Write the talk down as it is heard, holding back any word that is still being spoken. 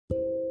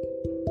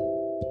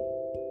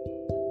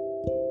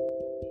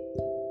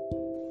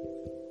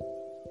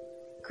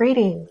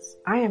Greetings,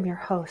 I am your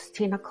host,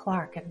 Tina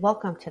Clark, and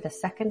welcome to the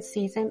second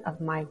season of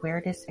my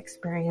Weirdest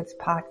Experience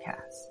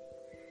podcast.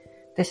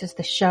 This is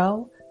the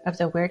show of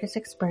the weirdest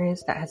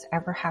experience that has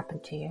ever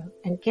happened to you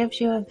and gives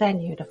you a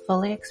venue to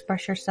fully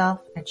express yourself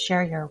and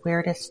share your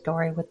weirdest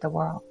story with the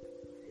world.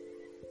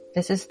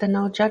 This is the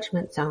No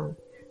Judgment Zone,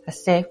 a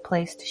safe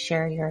place to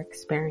share your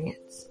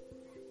experience.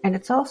 And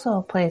it's also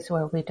a place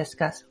where we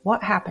discuss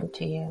what happened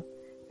to you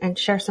and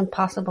share some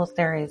possible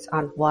theories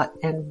on what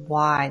and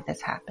why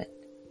this happened.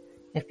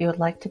 If you would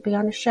like to be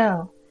on the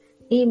show,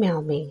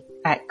 email me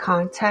at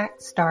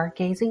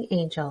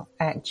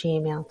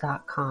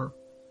contactstargazingangel@gmail.com.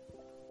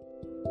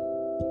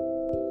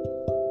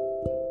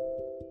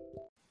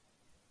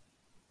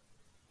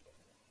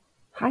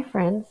 Hi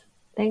friends,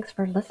 thanks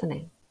for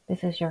listening.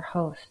 This is your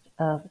host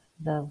of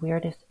the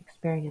Weirdest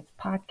Experience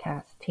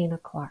podcast, Tina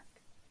Clark.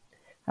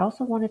 I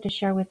also wanted to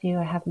share with you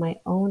I have my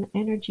own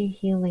energy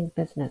healing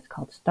business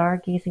called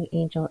Stargazing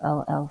Angel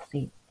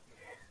LLC.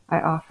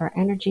 I offer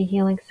energy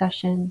healing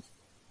sessions,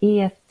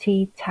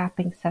 EFT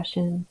tapping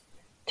sessions,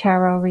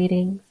 tarot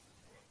readings,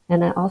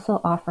 and I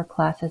also offer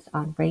classes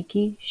on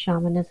Reiki,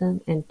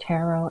 shamanism, and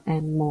tarot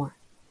and more.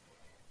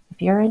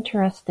 If you're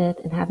interested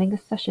in having a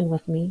session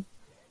with me,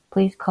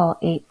 please call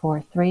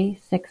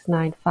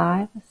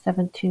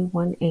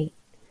 843-695-7218,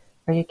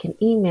 or you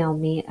can email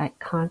me at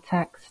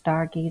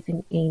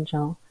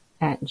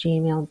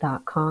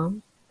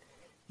contactstargazingangel@gmail.com.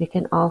 You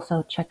can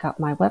also check out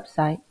my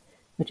website,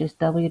 which is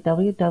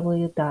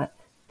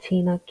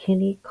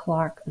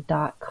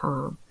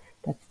www.tinakinneyclark.com.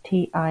 That's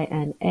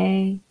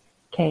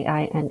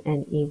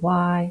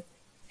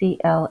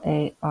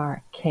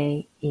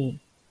TINAKINNEYCLARKE.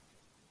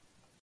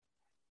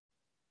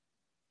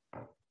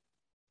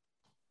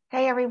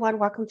 Hey everyone,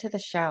 welcome to the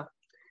show.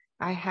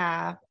 I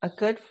have a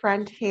good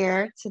friend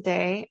here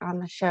today on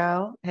the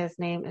show. His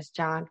name is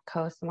John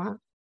Kozma.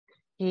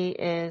 He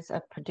is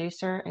a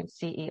producer and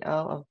CEO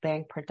of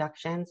Bang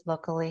Productions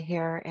locally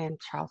here in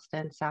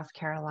Charleston, South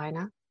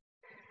Carolina.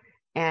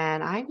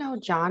 And I know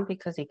John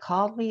because he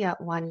called me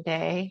up one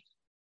day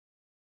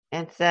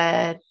and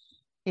said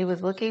he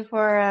was looking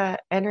for an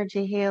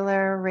energy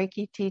healer,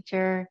 Reiki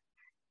teacher.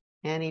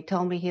 And he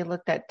told me he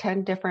looked at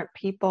 10 different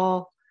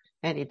people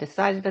and he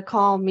decided to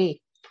call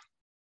me.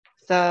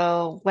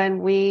 So when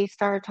we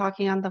started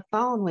talking on the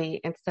phone,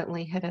 we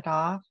instantly hit it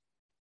off.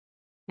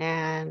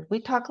 And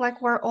we talk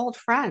like we're old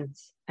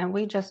friends, and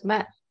we just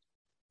met.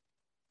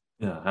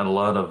 Yeah, had a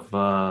lot of,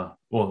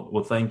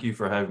 well, thank you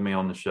for having me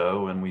on the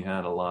show. And we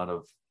had a lot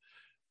of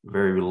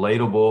very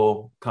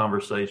relatable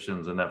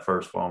conversations in that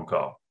first phone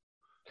call.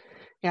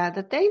 Yeah,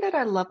 the thing that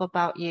I love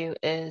about you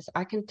is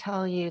I can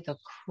tell you the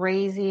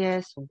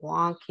craziest,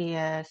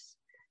 wonkiest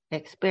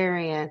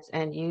experience,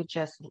 and you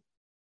just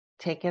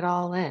take it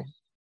all in.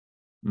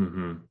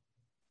 Mm-hmm.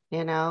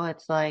 You know,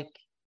 it's like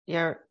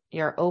you're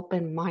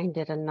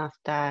open-minded enough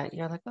that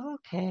you're like, oh,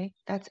 okay,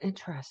 that's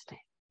interesting.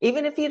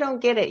 Even if you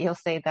don't get it, you'll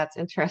say that's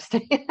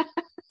interesting.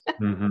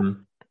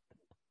 Mm-hmm.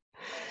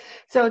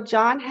 So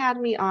John had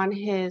me on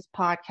his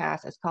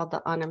podcast. It's called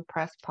the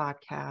Unimpressed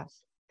Podcast.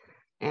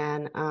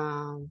 And,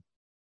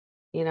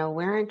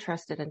 we're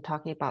interested in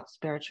talking about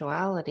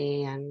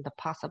spirituality and the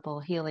possible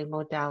healing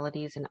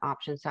modalities and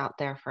options out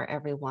there for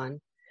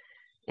everyone.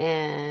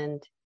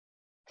 And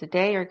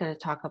today you're going to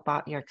talk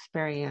about your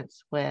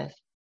experience with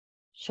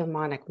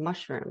shamanic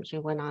mushrooms.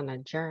 You went on a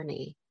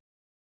journey.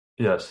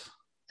 Yes.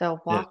 So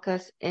walk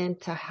us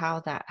into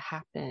how that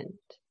happened.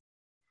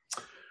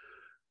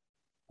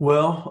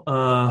 Well,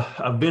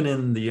 I've been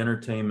in the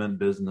entertainment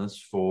business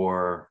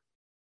for,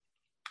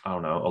 a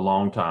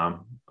long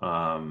time.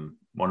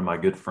 One of my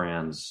good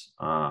friends,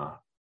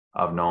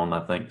 I've known, I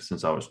think,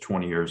 since I was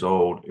 20 years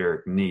old,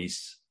 Eric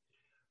Neese.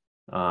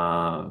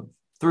 Through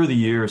the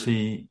years,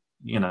 he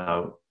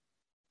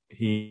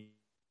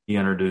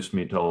introduced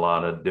me to a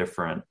lot of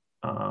different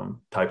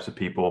types of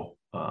people.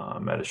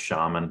 Met a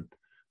shaman,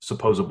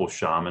 supposable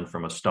shaman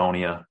from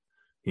Estonia.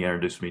 He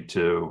introduced me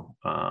to.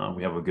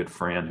 We have a good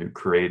friend who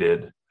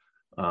created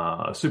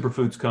a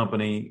superfoods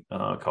company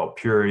called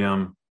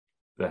Purium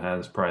that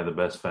has probably the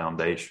best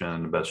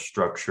foundation, the best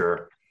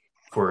structure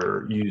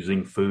for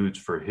using foods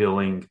for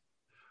healing.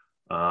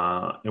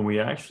 And we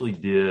actually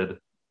did.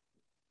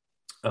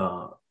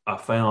 I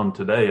found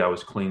today I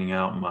was cleaning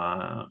out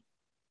my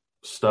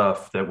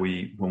stuff that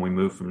when we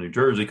moved from New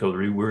Jersey, because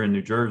we were in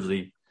New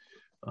Jersey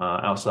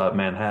outside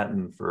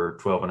Manhattan for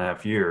 12 and a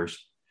half years.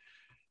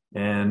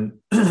 And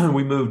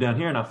we moved down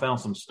here and I found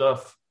some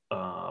stuff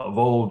of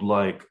old,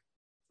 like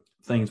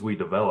things we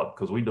developed,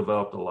 because we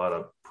developed a lot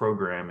of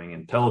programming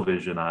and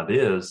television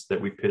ideas that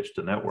we pitched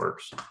to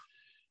networks.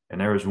 And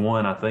there was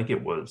one, I think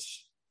it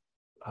was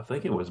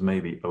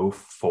maybe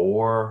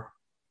 04,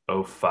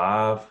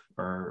 05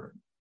 or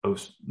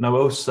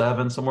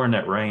 07, somewhere in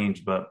that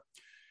range. But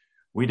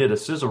we did a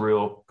sizzle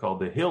reel called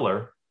The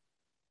Healer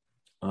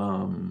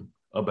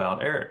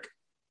about Eric.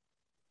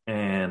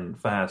 And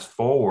fast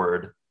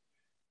forward,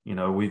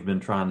 we've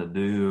been trying to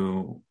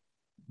do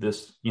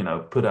this,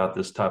 put out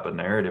this type of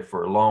narrative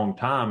for a long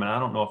time. And I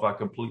don't know if I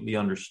completely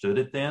understood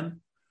it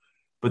then,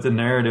 but the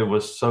narrative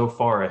was so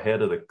far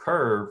ahead of the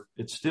curve.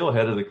 It's still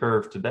ahead of the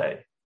curve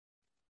today.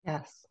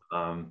 Yes.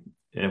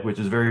 Which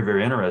is very,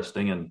 very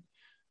interesting. And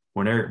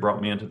when Eric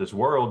brought me into this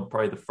world,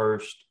 probably the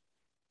first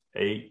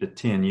 8 to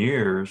 10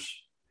 years,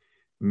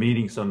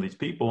 meeting some of these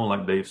people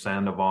like Dave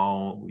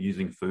Sandoval,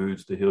 using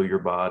foods to heal your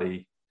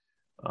body.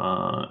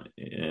 And,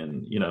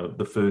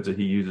 the foods that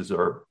he uses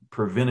are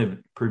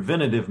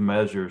preventative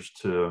measures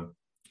to,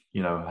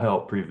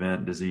 help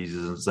prevent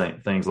diseases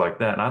and things like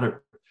that. And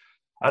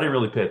I didn't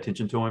really pay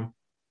attention to him.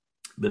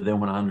 But then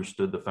when I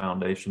understood the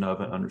foundation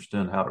of it,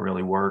 understood how it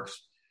really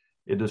works,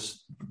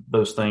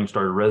 those things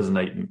started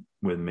resonating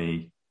with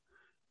me.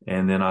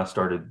 And then I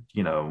started,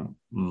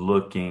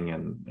 looking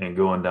and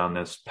going down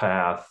this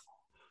path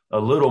a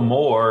little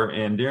more.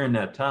 And during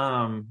that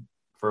time,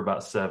 for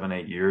about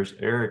 7-8 years,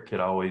 Eric had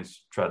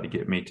always tried to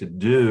get me to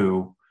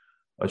do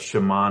a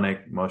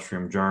shamanic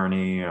mushroom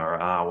journey or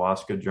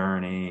ayahuasca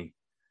journey.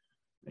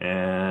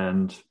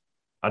 And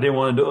I didn't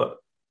want to do it.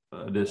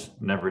 I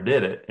just never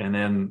did it. And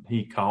then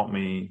he called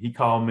me.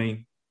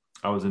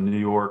 I was in New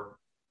York.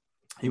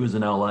 He was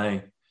in LA.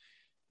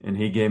 And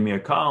he gave me a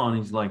call and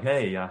he's like,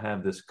 hey, I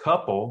have this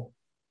couple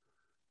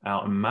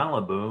out in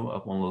Malibu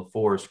up on the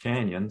Forest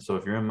Canyon. So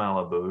if you're in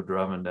Malibu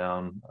driving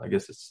down, I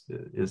guess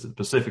it's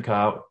Pacific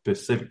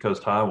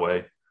Coast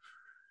Highway,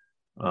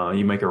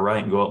 you make a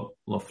right and go up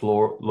La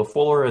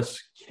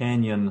Flores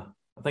Canyon.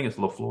 I think it's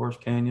La Flores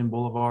Canyon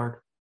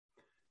Boulevard.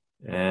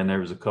 And there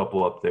was a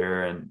couple up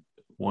there, and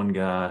one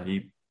guy,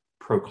 he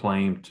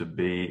proclaimed to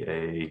be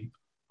a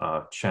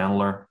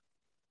channeler,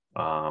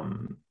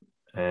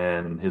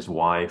 and his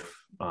wife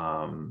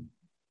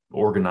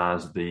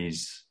organized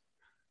these,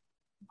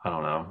 I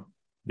don't know,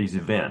 these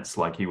events.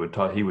 Like he would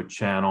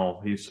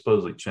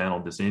supposedly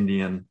channeled this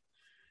Indian,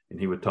 and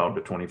he would talk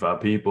to 25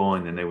 people,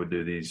 and then they would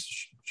do these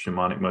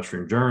shamanic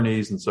mushroom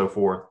journeys and so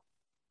forth.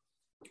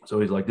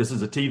 So he's like, this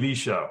is a TV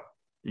show.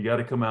 You got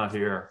to come out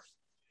here,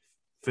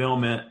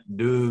 film it,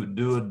 do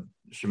a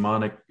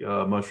shamanic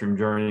mushroom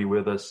journey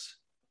with us.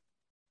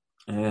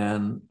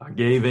 And I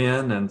gave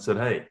in and said,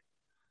 hey,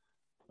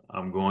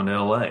 I'm going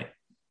to LA.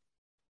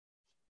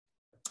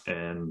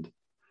 And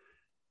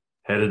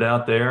headed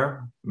out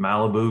there,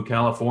 Malibu,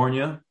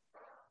 California,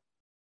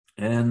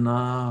 and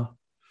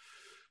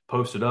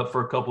posted up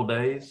for a couple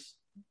days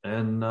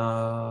and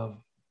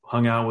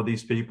hung out with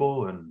these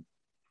people. And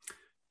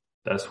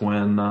that's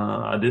when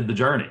I did the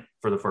journey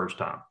for the first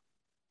time.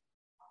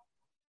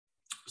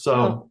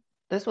 So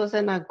this was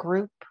in a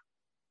group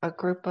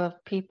of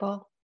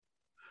people?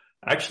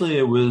 Actually,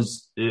 it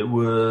was the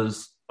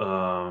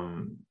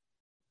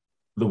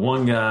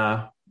one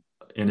guy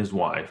and his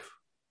wife,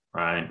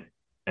 right?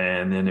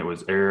 And then it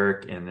was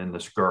Eric and then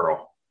this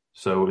girl.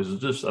 So I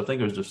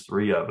think it was just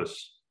 3 of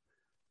us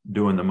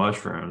doing the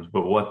mushrooms.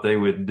 But what they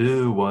would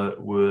do,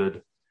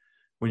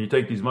 when you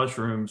take these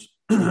mushrooms,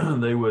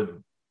 they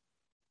would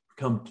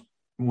come,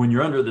 when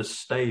you're under this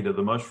state of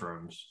the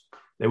mushrooms,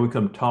 they would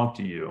come talk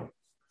to you.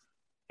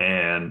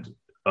 And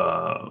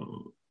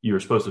you were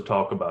supposed to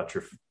talk about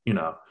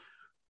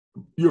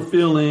your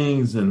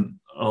feelings and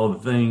all the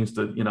things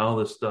that, all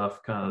this stuff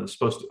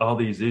all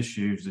these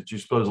issues that you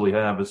supposedly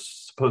have is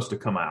supposed to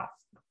come out.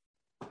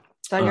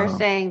 So you're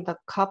saying the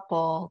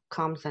couple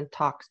comes and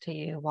talks to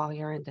you while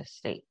you're in this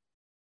state?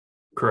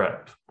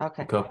 Correct.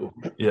 Okay. The couple,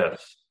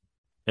 yes.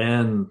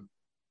 And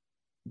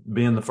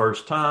being the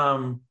first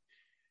time,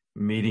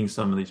 meeting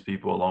some of these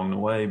people along the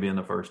way, being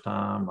the first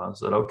time, I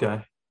said,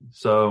 okay.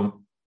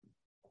 So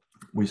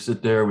we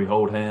sit there, we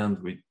hold hands,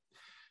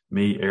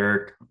 me,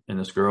 Eric, and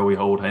this girl, we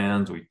hold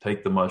hands, we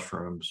take the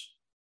mushrooms,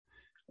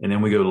 and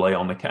then we go lay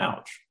on the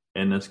couch.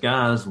 And this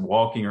guy's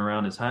walking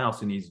around his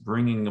house and he's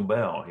ringing a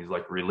bell. He's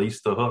like,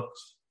 release the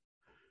hooks,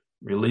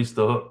 release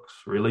the hooks,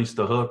 release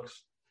the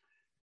hooks.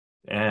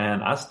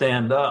 And I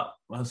stand up.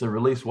 I said,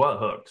 release what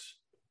hooks?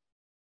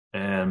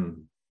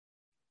 And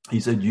he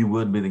said, you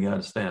would be the guy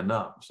to stand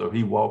up. So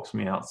he walks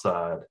me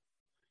outside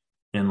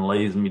and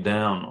lays me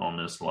down on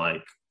this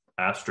like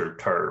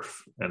astroturf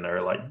in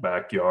their like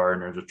backyard,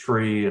 and there's a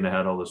tree, and it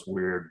had all this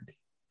weird,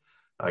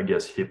 I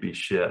guess, hippie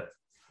shit,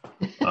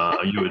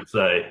 you would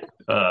say,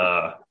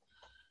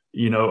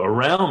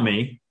 around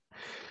me.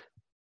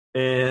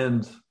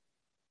 And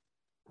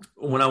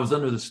when I was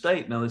under the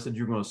state, now they said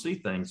you're going to see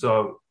things.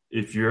 So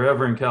if you're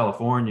ever in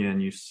California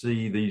and you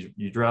see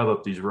you drive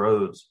up these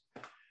roads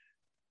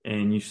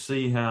and you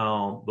see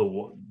how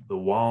the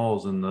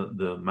walls and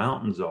the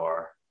mountains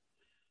are,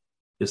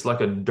 it's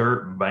like a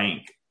dirt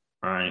bank.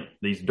 Right,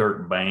 these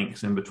dirt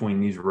banks in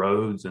between these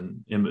roads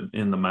and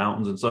in the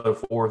mountains and so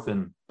forth,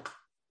 and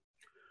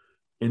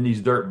in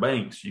these dirt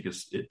banks,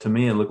 to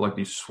me it looked like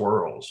these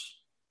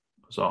swirls.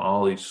 I saw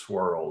all these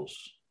swirls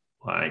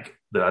like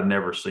that I'd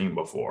never seen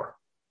before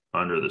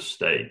under the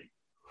state.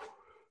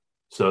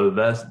 So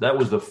that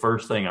was the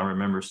first thing I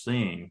remember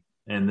seeing,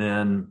 and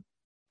then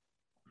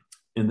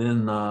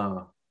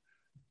the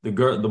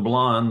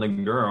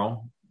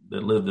girl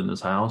that lived in this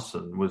house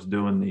and was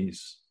doing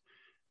these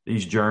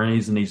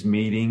journeys and these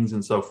meetings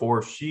and so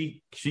forth,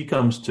 she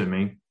comes to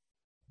me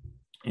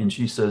and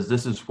she says,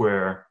 this is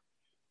where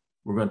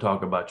we're going to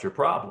talk about your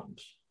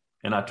problems.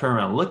 And I turned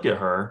around and looked at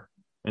her,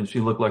 and she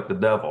looked like the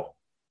devil.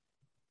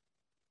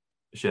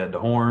 She had the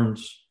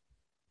horns,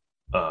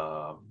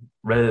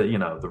 red,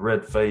 the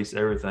red face,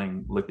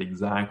 everything looked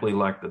exactly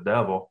like the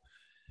devil.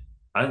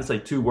 I didn't say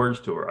two words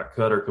to her. I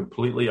cut her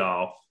completely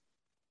off.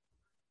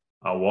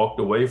 I walked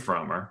away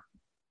from her,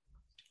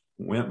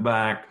 went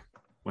back,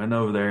 went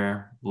over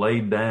there,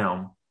 laid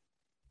down.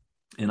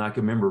 And I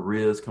can remember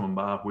Riz coming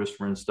by,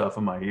 whispering stuff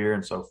in my ear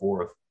and so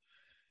forth.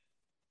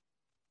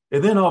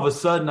 And then all of a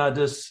sudden, I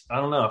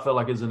don't know, I felt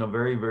like it was in a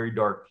very, very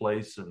dark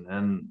place.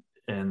 And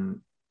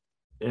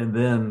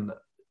then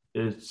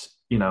it's,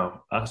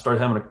 I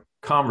started having a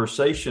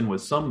conversation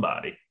with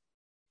somebody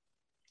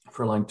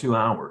for like 2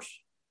 hours.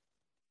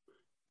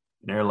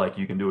 And they're like,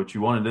 you can do what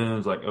you want to do.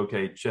 It's like,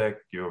 okay, check.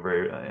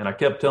 And I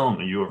kept telling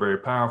them, you were very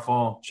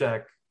powerful,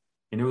 check.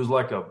 And it was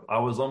like I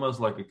was almost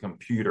like a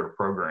computer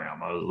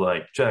program. I was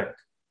like, check,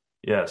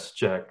 yes,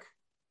 check,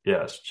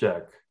 yes,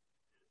 check,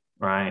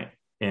 right?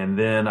 And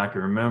then I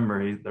can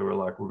remember they were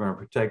like, we're going to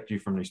protect you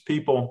from these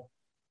people.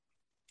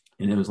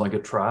 And it was like a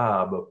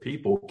tribe of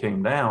people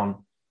came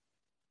down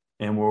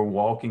and were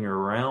walking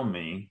around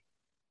me.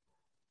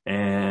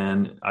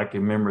 And I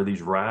can remember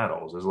these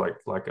rattles. It's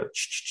like a.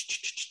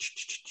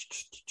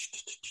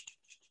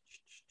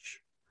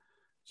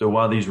 So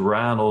while these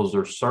rattles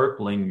are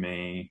circling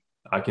me,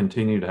 I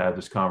continue to have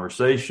this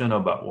conversation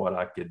about what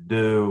I could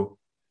do.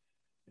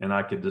 And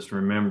I could just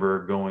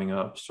remember going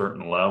up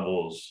certain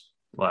levels.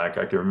 Like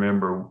I can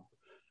remember,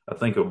 I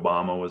think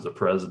Obama was the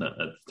president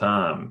at the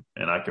time.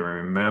 And I can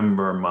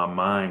remember my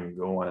mind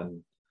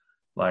going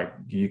like,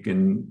 you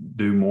can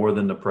do more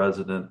than the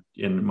president.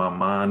 And my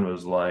mind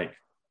was like,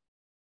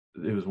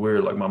 it was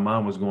weird. Like my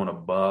mind was going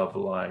above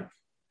like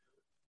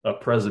a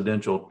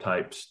presidential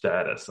type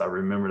status. I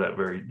remember that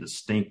very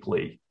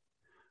distinctly.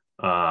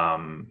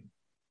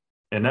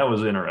 And that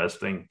was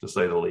interesting to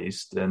say the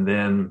least. And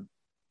then,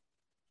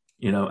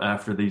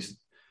 after these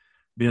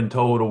being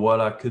told of what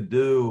I could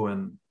do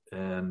and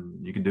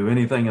you can do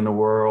anything in the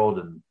world.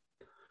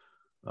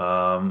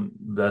 And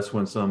that's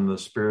when some of the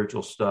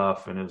spiritual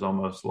stuff, and it's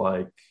almost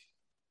like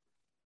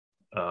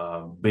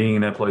being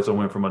in that place, I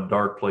went from a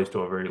dark place to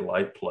a very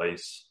light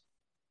place.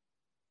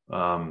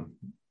 And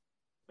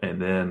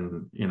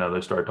then,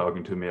 they started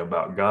talking to me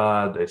about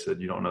God. They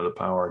said, you don't know the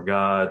power of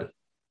God.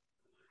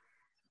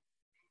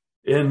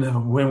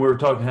 And when we were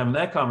having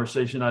that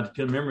conversation, I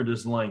can remember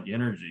just like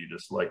energy,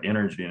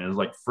 and it was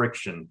like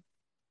friction.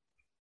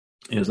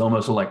 It was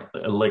almost like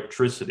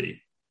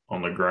electricity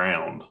on the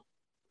ground.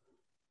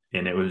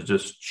 And it was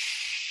just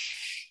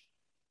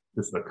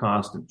a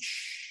constant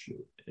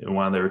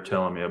while they were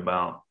telling me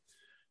about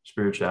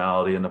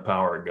spirituality and the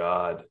power of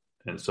God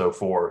and so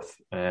forth.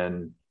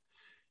 And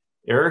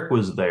Eric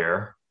was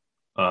there,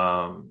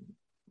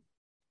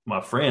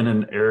 my friend,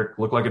 and Eric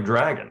looked like a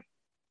dragon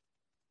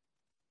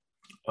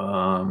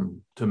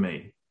to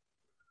me.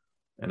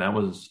 And that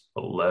was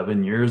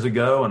 11 years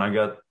ago. And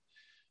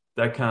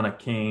that kind of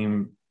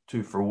came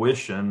to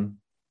fruition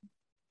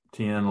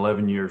 10,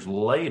 11 years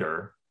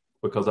later,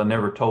 because I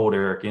never told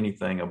Eric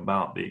anything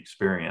about the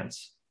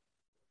experience,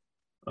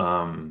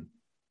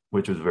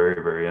 which was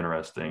very, very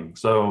interesting.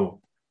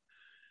 So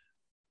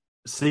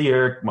see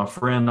Eric, my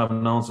friend I've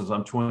known since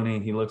I'm 20,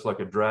 he looks like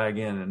a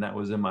dragon, and that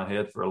was in my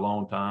head for a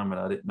long time, and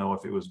I didn't know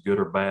if it was good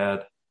or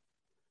bad.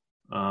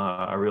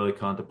 I really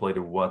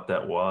contemplated what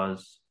that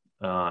was.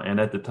 And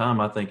at the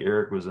time, I think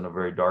Eric was in a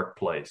very dark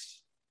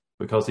place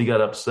because he got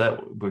upset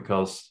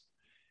because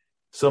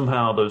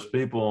somehow those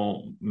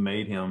people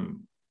made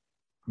him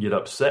get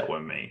upset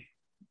with me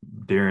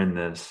during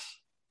this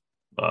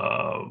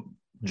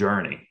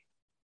journey.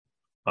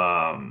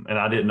 And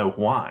I didn't know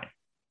why.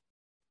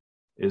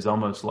 It's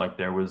almost like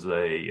there was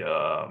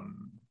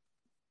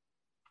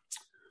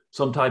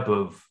some type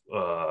of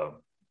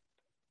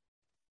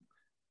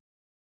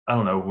I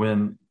don't know,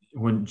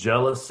 when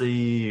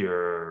jealousy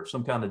or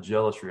some kind of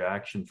jealous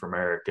reaction from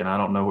Eric, and I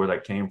don't know where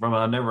that came from.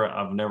 I've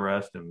never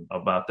asked him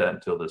about that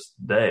until this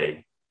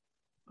day.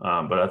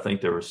 But I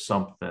think there was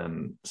some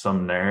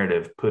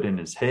narrative put in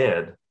his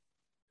head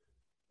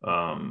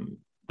that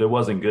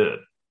wasn't good.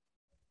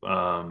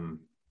 And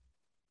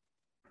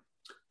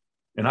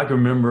I can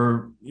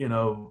remember,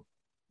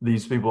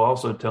 these people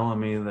also telling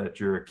me that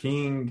you're a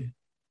king,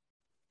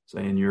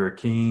 saying you're a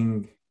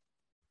king.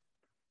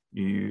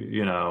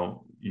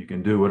 You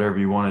can do whatever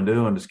you want to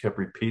do, and just kept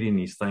repeating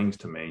these things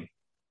to me.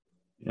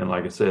 And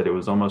like I said, it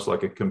was almost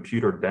like a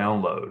computer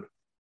download.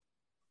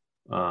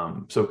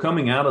 So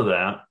coming out of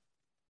that,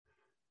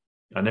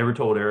 I never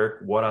told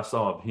Eric what I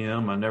saw of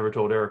him. I never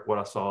told Eric what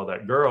I saw of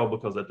that girl,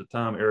 because at the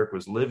time Eric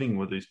was living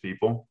with these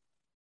people.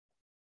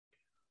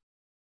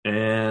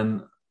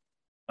 And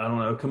I don't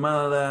know, come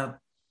out of that,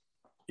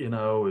 it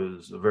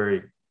was a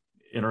very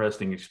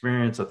interesting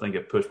experience. I think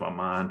it pushed my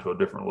mind to a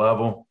different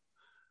level.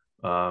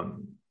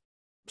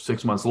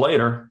 6 months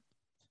later,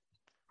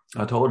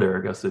 I told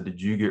Eric, I said,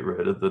 did you get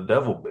rid of the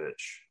devil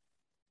bitch?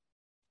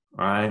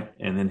 All right.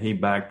 And then he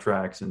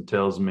backtracks and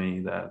tells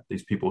me that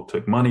these people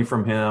took money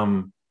from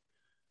him,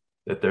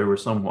 that they were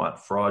somewhat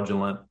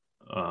fraudulent.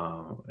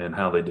 and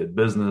how they did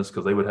business,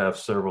 because they would have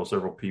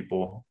several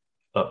people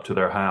up to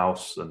their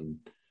house, and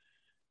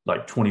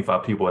like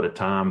 25 people at a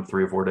time,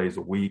 3 or 4 days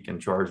a week,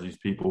 and charge these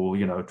people,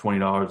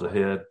 $20 a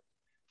head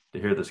to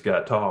hear this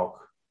guy talk.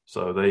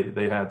 So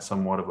they had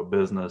somewhat of a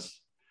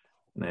business.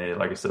 And they,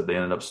 like I said, they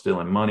ended up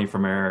stealing money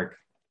from Eric.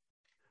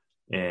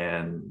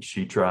 And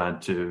she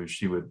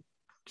would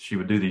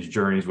do these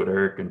journeys with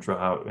Eric and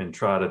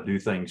try to do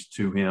things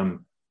to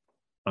him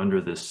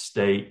under this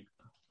state,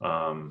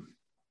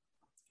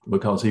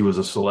 because he was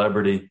a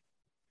celebrity.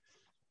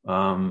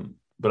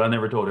 But I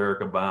never told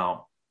Eric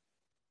about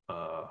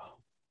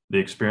the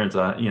experience.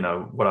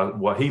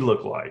 What he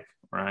looked like,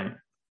 right?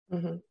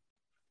 Mm-hmm.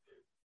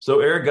 So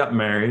Eric got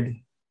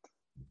married,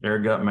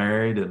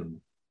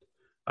 and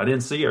I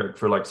didn't see Eric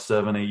for like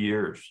 7-8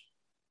 years,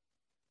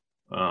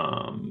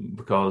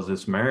 because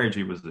this marriage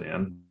he was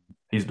in,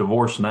 he's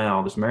divorced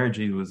now. This marriage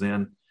he was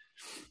in,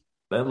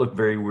 that looked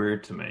very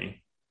weird to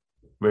me.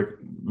 Very,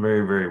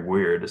 very, very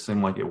weird. It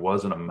seemed like it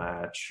wasn't a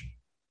match.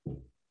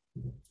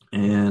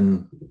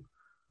 And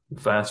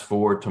fast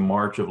forward to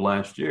March of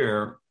last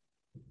year,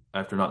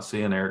 after not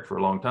seeing Eric for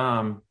a long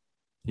time,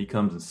 he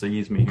comes and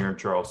sees me here in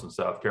Charleston,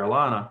 South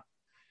Carolina.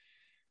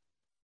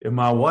 And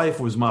my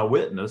wife was my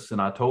witness,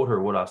 and I told her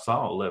what I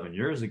saw 11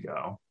 years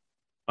ago.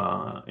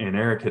 And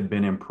Eric had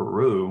been in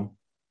Peru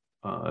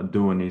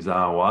doing these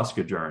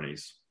ayahuasca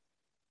journeys.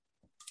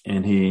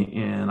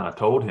 And I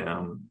told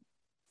him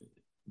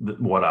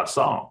what I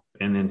saw.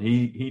 And then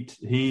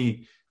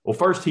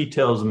first he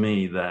tells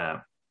me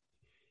that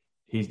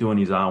he's doing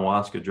these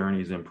ayahuasca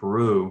journeys in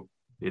Peru.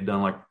 He'd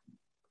done like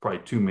probably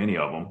too many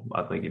of them.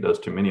 I think he does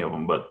too many of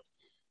them, but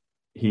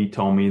he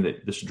told me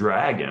that this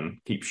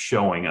dragon keeps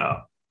showing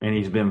up, and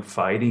he's been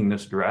fighting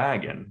this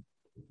dragon,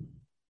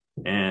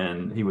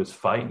 and he was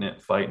fighting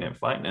it.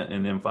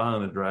 And then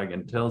finally the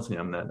dragon tells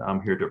him that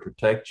I'm here to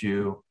protect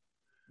you.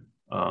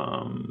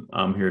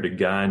 I'm here to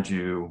guide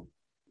you,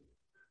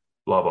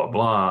 blah, blah,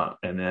 blah.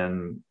 And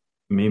then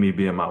Mimi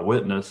being my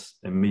witness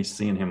and me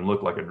seeing him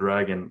look like a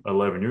dragon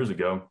 11 years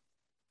ago,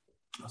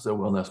 I said,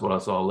 well, that's what I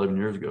saw 11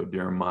 years ago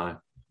during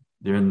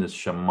this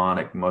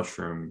shamanic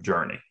mushroom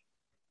journey.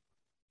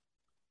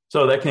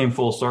 So that came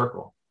full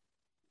circle.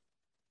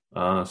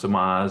 So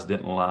my eyes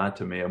didn't lie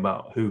to me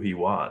about who he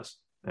was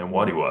and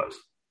what he was.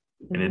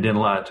 And it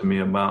didn't lie to me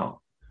about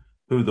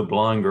who the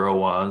blonde girl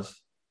was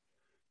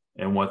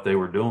and what they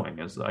were doing.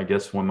 As I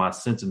guess when my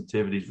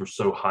sensitivities were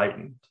so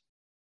heightened,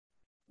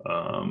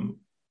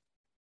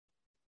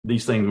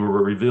 these things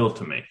were revealed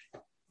to me.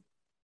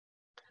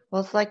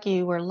 Well, it's like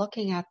you were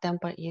looking at them,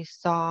 but you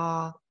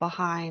saw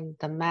behind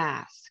the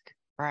mask,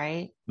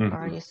 right? Mm-hmm.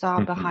 Or you saw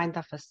behind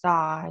the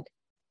facade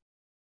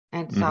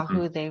and saw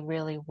who they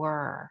really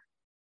were.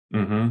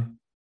 Mm-hmm.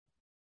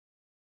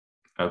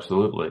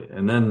 Absolutely.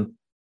 And then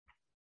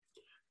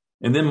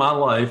my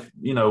life,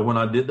 when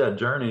I did that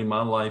journey,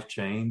 my life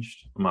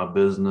changed. My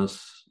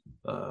business,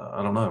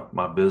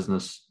 my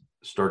business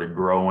started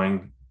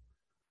growing.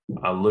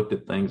 I looked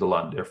at things a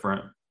lot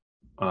different.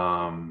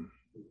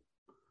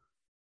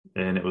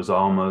 And it was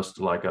almost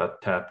like I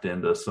tapped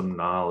into some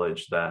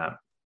knowledge that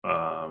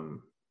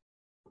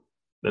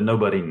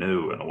nobody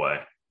knew in a way.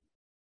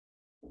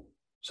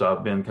 So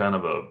I've been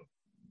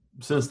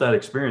since that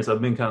experience,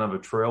 I've been kind of a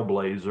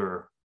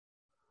trailblazer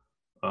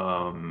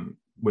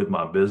with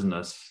my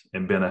business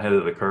and been ahead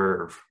of the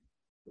curve.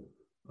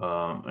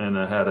 And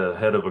I had a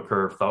head of a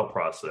curve thought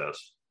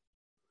process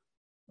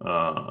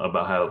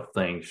about how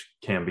things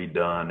can be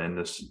done in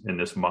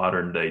this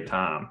modern day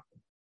time.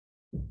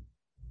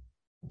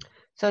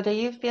 So do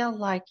you feel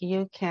like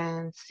you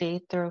can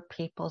see through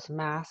people's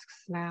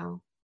masks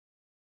now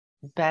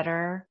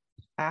better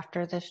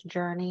after this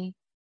journey?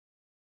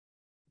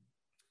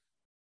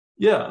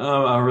 Yeah,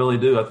 I really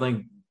do. I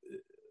think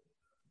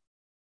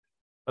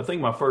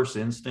my first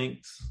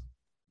instincts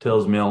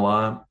tells me a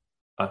lot.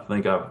 I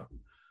think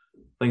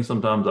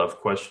sometimes I've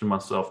questioned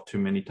myself too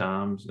many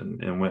times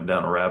and went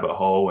down a rabbit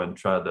hole and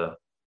tried to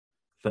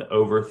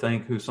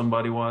overthink who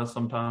somebody was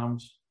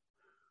sometimes.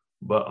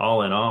 But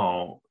all in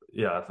all,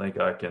 yeah, I think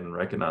I can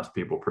recognize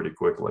people pretty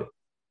quickly.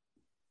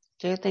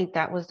 Do you think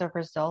that was the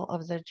result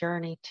of the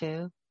journey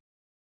too?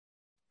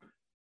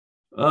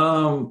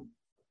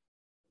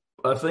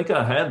 I think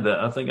I had that.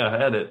 I think I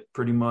had it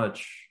pretty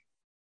much.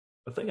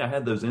 I think I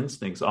had those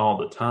instincts all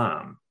the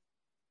time.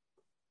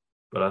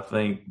 But I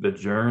think the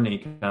journey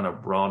kind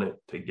of brought it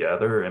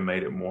together and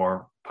made it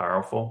more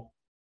powerful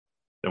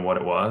than what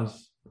it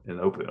was, and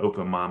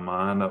opened my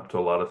mind up to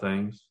a lot of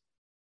things,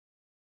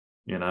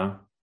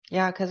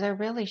 Yeah, because it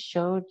really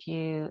showed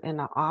you in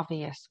an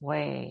obvious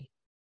way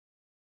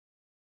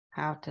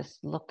how to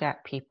look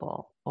at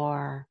people,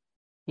 or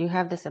you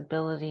have this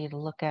ability to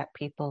look at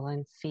people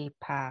and see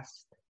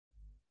past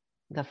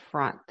the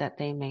front that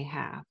they may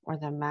have or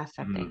the mask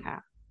that they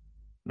have.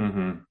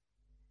 Mm-hmm.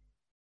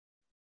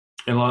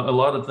 And a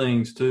lot of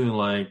things too,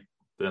 like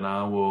that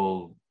I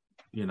will,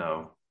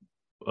 a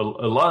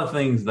lot of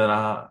things that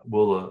I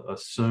will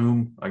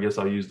assume, I guess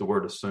I'll use the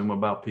word assume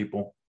about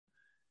people,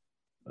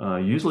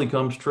 usually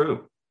comes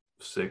true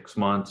 6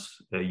 months,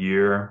 a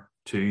year,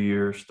 2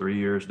 years, 3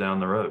 years down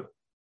the road,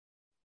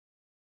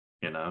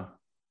 you know?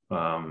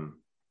 Um,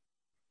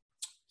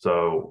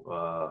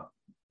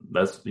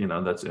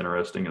 that's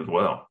interesting as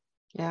well.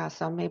 Yeah,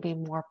 so maybe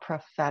more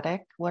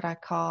prophetic, what I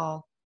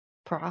call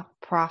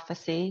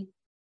prophecy.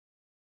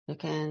 You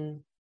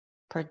can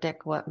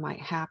predict what might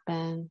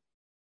happen,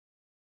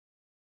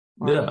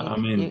 or Yeah. I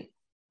mean,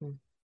 mm,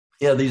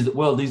 yeah,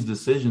 these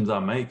decisions I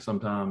make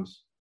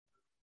sometimes,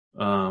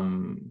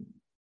 um,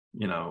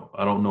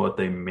 I don't know what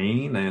they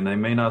mean, and they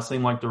may not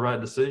seem like the right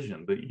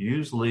decision, but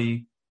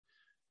usually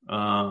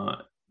uh,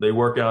 they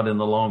work out in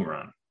the long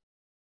run,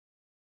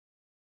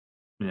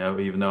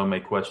 even though I may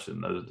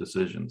question those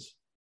decisions.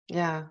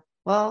 yeah.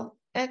 Well,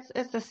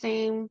 it's the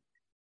same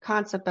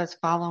concept as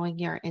following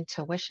your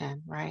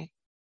intuition, right?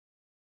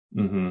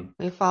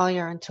 Mm-hmm. You follow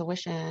your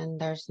intuition,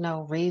 there's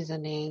no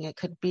reasoning. It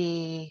could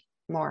be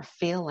more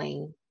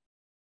feeling,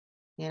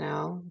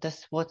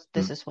 this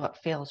is what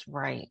feels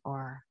right,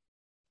 or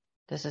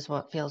this is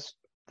what feels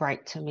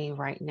right to me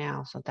right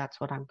now. So that's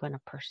what I'm going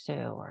to pursue,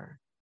 or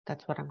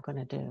that's what I'm going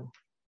to do.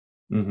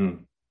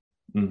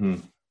 Mm-hmm. Mm-hmm.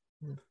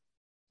 Mm.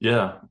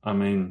 Yeah. I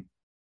mean,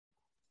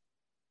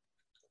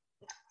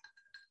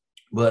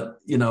 but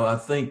I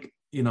think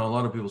a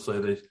lot of people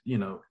say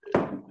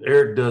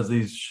Eric does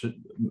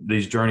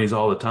these journeys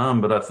all the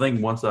time, but I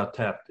think once I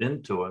tapped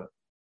into it,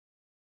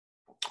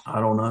 I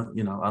don't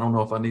know, I don't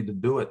know if I need to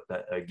do it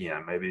that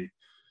again.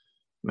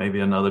 Maybe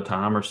another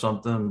time or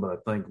something. But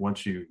I think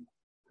once you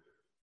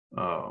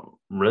uh,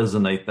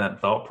 resonate that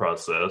thought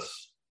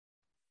process,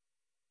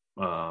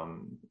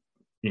 um,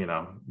 you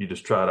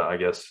just try to, I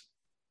guess,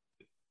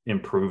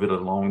 improve it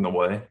along the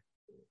way. If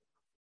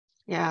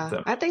Yeah,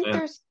 that I makes think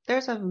sense.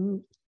 there's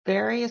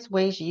various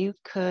ways you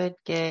could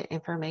get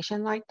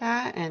information like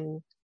that,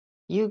 and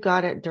you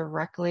got it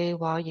directly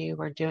while you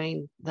were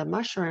doing the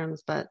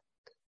mushrooms, but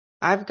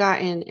I've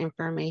gotten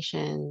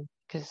information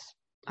because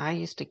I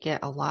used to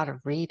get a lot of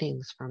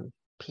readings from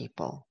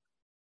people,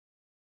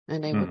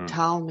 and they would Mm-hmm.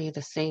 tell me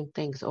the same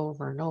things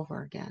over and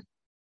over again.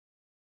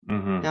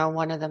 Mm-hmm. Now,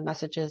 one of the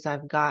messages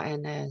I've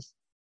gotten is,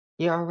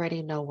 you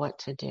already know what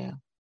to do.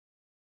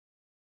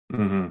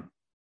 Mm-hmm.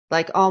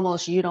 Like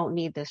almost, you don't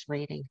need this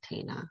reading,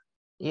 Tina.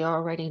 You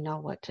already know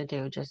what to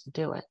do. Just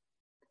do it.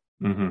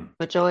 Mm-hmm.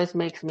 Which always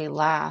makes me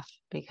laugh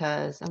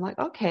because I'm like,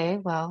 okay,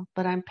 well,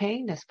 but I'm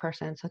paying this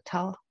person. So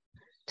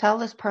tell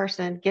this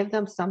person, give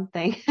them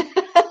something.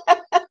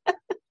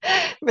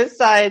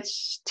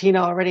 Besides, Tina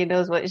already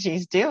knows what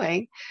she's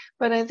doing.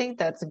 But I think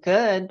that's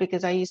good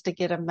because I used to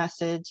get a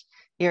message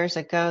years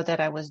ago that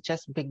I was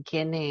just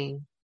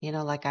beginning,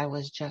 like I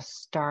was just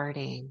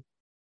starting,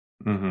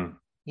 Mm-hmm.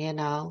 you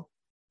know,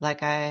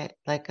 like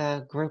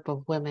a group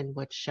of women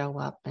would show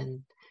up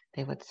and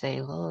they would say,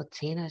 "Oh,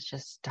 Tina's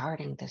just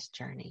starting this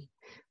journey."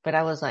 But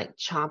I was like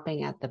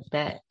chomping at the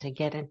bit to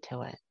get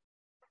into it.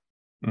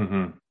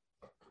 Mm-hmm.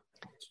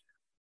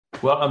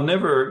 Well, I've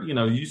never,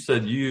 you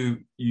said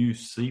you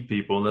see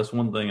people. That's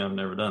one thing I've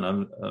never done.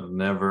 I've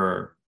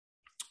never.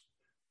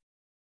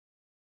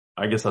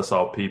 I guess I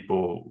saw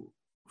people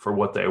for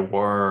what they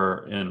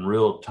were in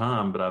real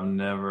time, but I've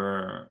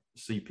never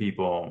see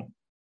people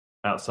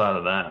outside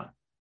of that.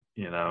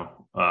 You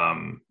know,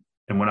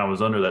 and when I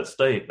was under that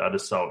state, I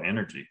just saw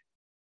energy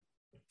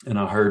and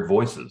I heard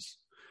voices,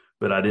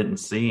 but I didn't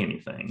see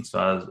anything. So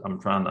I'm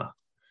trying to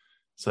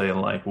say,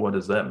 like, what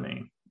does that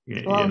mean?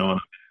 You Well, know.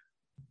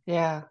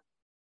 yeah,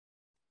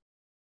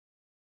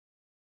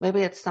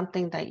 maybe it's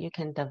something that you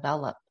can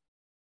develop,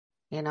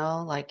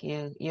 like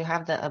you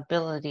have the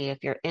ability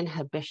if your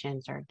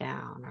inhibitions are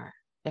down, or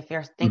if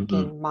your Mm-hmm.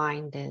 thinking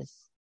mind is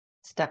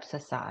steps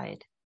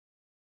aside,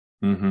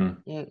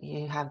 Mm-hmm.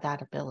 you have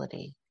that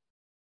ability.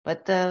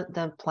 But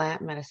the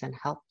plant medicine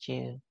helped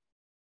you,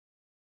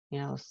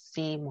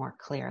 see more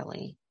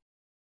clearly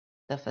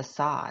the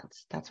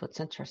facades. That's what's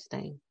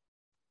interesting.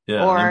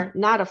 Yeah. Or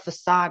not a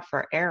facade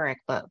for Eric,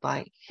 but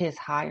like his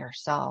higher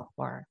self,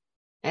 or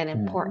an Mhm.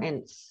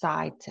 important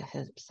side to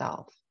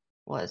himself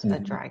was a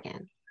Mhm.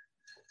 dragon.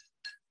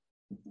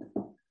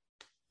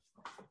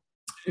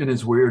 And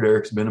it's weird.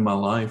 Eric's been in my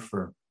life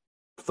for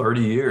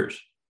 30 years,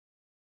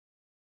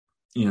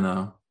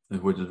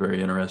 which is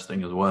very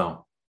interesting as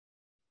well.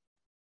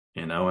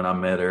 And I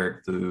met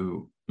Eric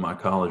through my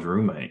college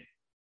roommate.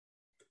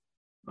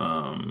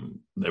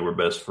 They were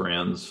best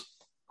friends,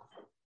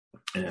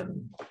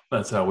 and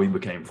that's how we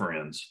became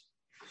friends.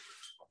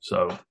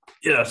 So,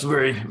 yeah, it's a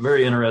very,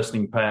 very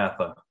interesting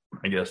path,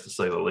 I guess, to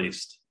say the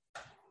least.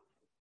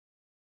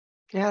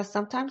 Yeah,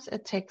 sometimes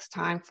it takes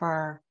time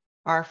for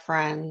our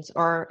friends,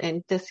 or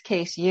in this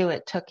case,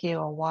 it took you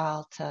a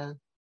while to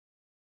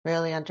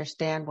really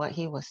understand what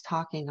he was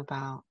talking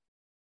about.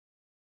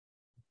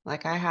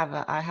 Like I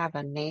have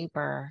a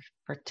neighbor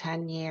for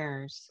 10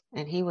 years,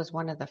 and he was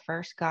one of the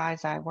first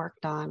guys I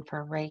worked on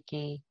for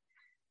Reiki,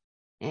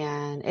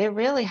 and it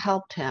really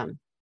helped him,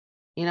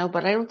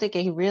 but I don't think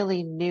he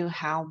really knew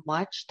how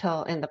much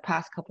till in the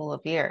past couple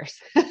of years.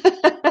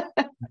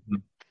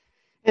 Mhm.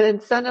 And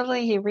then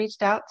suddenly he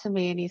reached out to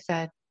me and he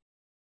said,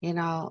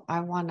 I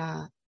want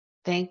to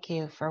thank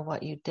you for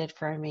what you did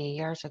for me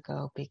years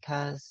ago,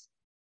 because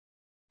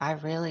I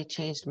really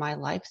changed my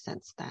life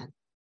since then.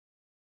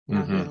 You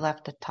know, he Mm-hmm.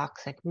 left a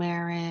toxic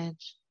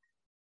marriage.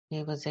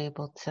 He was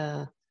able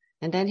to,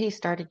 and then he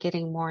started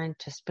getting more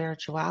into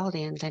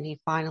spirituality. And then he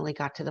finally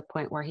got to the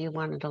point where he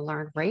wanted to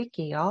learn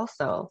Reiki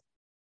also.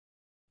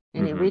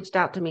 And he Mm-hmm. reached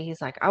out to me.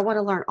 He's like, I want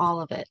to learn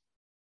all of it.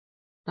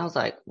 And I was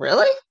like,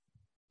 really?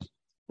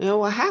 You know,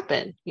 what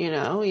happened? You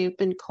know, you've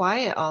been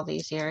quiet all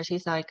these years.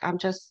 He's like,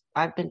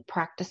 I've been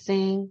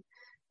practicing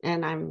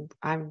and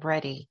I'm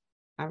ready.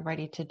 I'm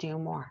ready to do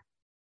more.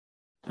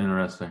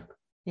 Interesting. And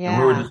Yeah.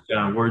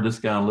 where did this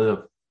guy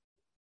live?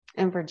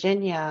 In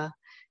Virginia,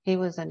 he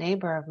was a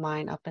neighbor of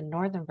mine up in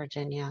Northern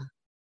Virginia.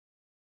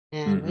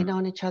 And we've Mm-hmm.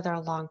 known each other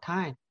a long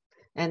time.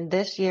 And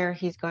this year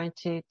he's going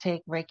to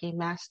take Reiki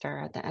Master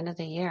at the end of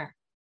the year.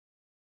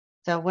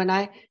 So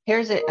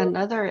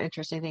another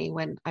interesting thing.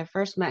 When I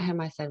first met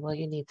him, I said, well,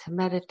 you need to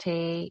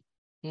meditate.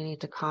 You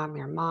need to calm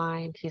your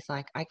mind. He's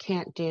like, I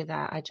can't do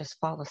that. I just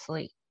fall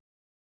asleep.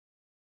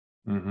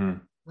 Mm-hmm. I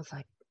was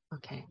like,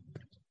 okay.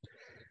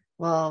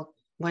 Well,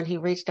 when he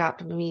reached out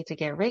to me to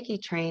get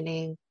Reiki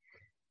training,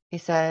 he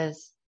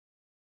says,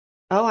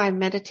 oh, I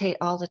meditate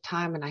all the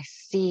time and I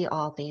see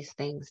all these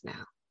things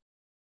now.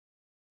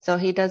 So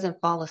he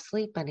doesn't fall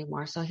asleep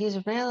anymore. So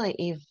he's really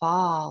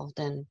evolved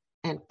and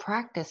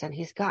practiced, and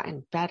he's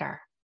gotten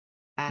better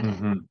at it.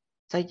 Mm-hmm.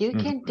 So you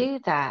can Mm-hmm. do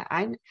that.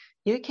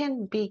 You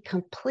can be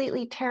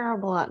completely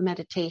terrible at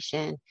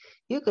meditation.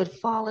 You could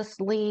fall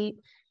asleep.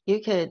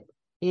 You could,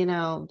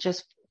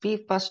 just be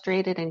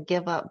frustrated and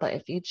give up. But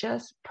if you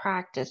just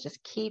practice,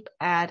 just keep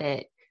at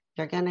it,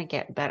 you're going to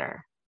get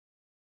better.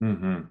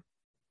 Mm-hmm.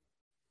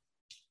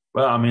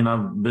 Well, I mean,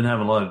 I've been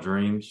having a lot of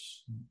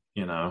dreams.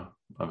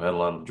 I've had a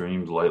lot of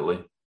dreams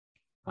lately.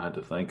 I had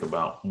to think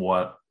about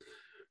what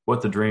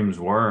the dreams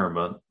were,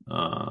 but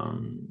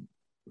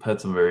I've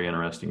had some very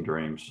interesting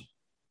dreams,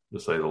 to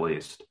say the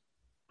least.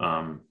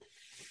 Um,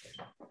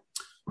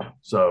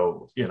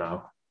 so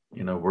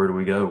where do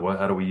we go?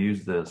 How do we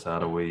use this? How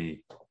do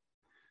we,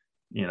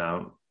 you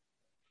know,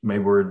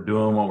 maybe we're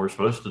doing what we're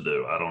supposed to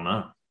do. I don't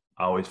know.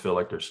 I always feel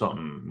like there's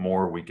something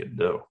more we could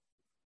do.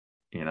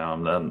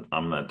 I'm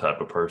that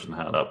type of person.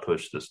 How do I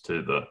push this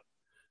to the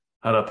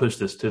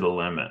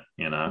limit?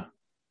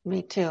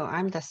 Me too.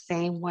 I'm the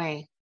same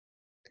way.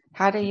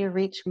 How do you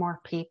reach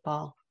more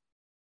people?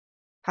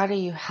 How do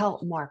you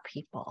help more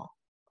people?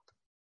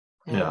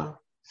 Yeah.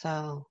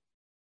 So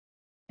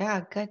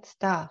yeah, good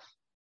stuff.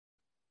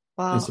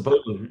 And Well,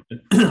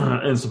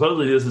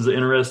 supposedly this is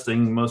the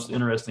most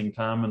interesting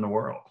time in the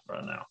world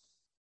right now.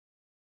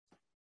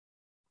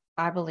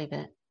 I believe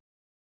it.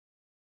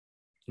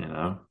 You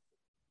know,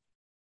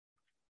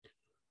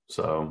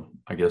 so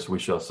I guess we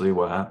shall see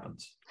what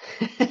happens.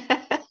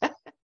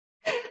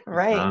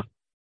 Right.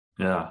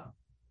 Yeah.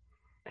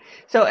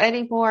 So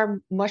any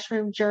more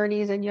mushroom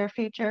journeys in your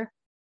future?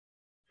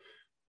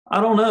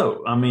 I don't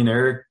know. I mean,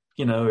 Eric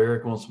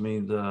wants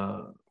me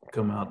to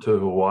come out to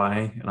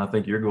Hawaii, and I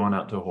think you're going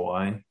out to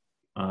Hawaii.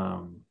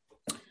 Um,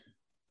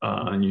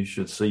 and you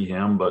should see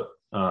him, but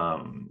I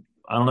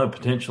don't know.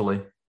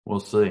 Potentially, we'll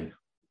see.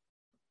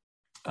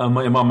 In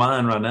my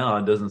mind right now,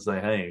 it doesn't say,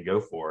 "Hey, go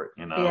for it,"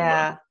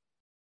 Yeah.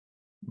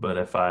 But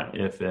if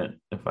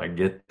I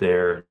get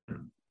there,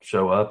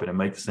 show up, and it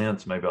makes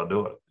sense, maybe I'll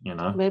do it.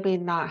 Maybe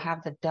not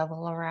have the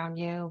devil around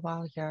you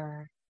while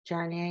you're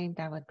journeying.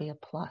 That would be a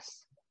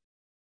plus.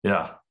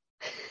 Yeah,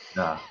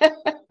 yeah.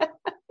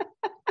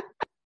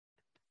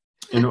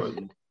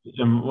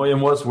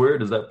 And what's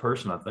weird is that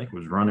person I think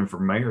was running for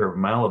mayor of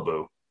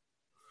Malibu,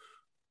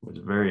 which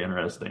is very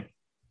interesting.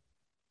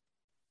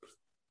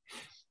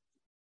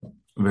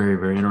 Very,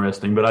 very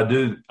interesting. But I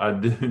do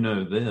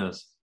know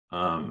this.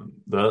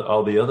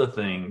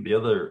 The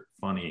other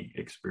funny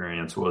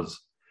experience was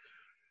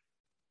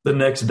the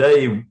next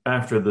day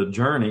after the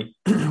journey,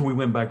 we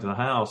went back to the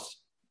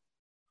house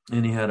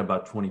and he had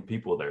about 20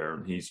 people there.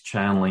 And he's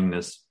channeling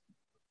this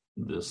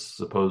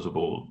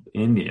supposable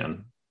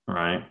Indian,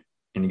 right?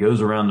 And he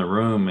goes around the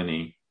room and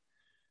he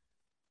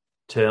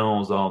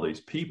tells all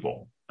these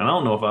people, and I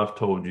don't know if I've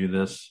told you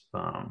this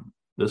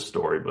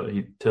story, but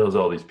he tells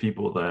all these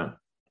people that,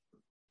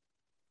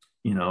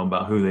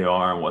 about who they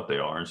are and what they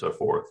are and so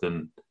forth.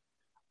 And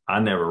I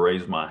never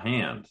raised my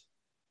hand.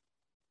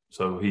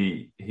 So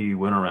he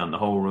went around the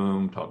whole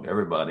room, talked to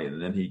everybody,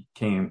 and then he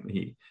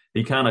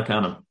kind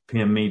of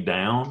pinned me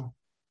down,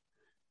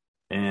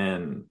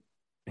 and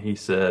he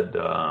said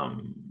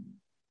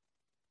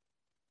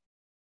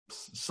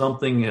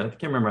something. I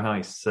can't remember how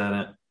he said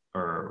it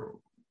or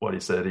what he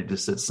said. He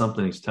just said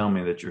something. He's telling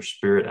me that your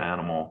spirit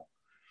animal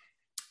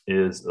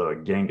is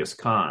Genghis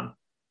Khan,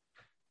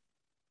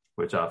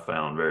 which I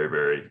found very,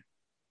 very,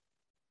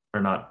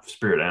 or not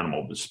spirit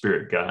animal, but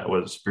spirit guide.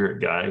 Was it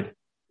spirit guide?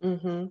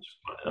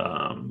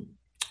 Mm-hmm.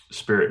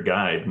 Spirit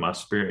guide. My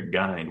spirit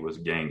guide was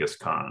Genghis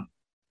Khan,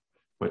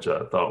 which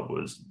I thought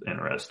was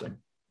interesting.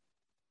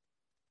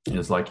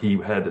 It's like he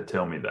had to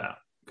tell me that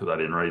because I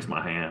didn't raise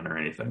my hand or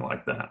anything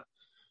like that.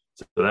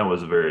 So that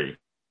was very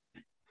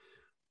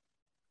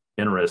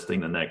interesting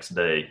the next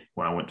day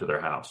when I went to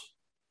their house.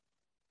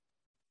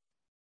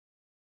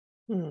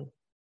 Hmm.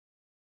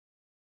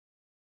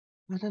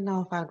 I don't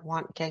know if I'd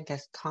want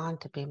Genghis Khan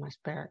to be my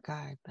spirit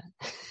guide,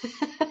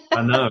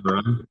 I know,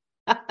 right?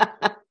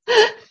 but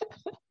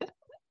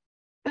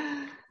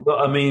Well,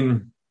 I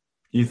mean,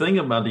 you think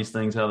about these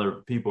things, how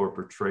their people are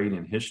portrayed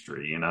in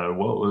history.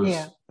 What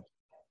yeah,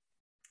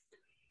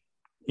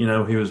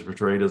 was, he was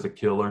portrayed as a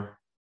killer,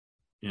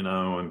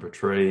 and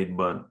portrayed,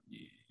 but,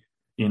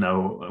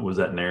 was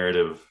that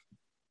narrative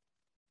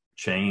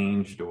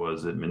changed?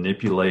 Was it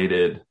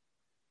manipulated?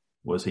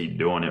 Was he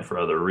doing it for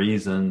other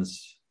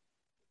reasons?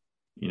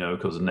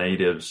 Because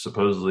natives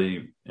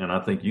supposedly, and I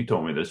think you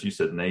told me this, you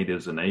said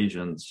natives and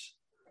Asians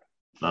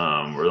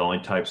were the only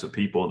types of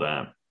people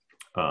that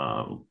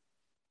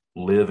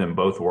live in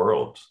both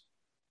worlds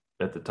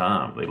at the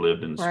time. They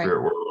lived in the right.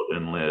 spirit world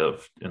and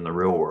lived in the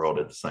real world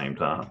at the same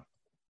time.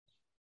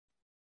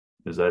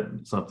 Is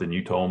that something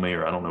you told me,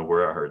 or I don't know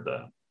where I heard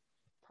that?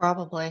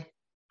 Probably.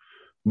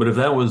 But if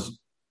that was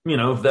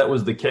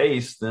the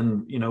case,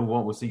 then,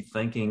 what was he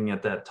thinking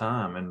at that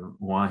time and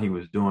why he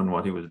was doing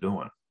what he was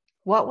doing?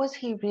 What was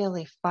he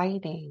really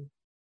fighting?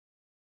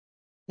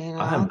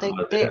 I have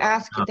no They idea.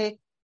 ask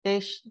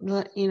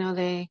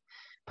they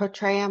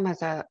portray him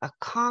as a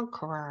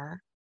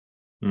conqueror,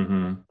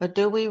 Mm-hmm. but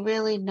do we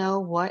really know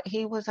what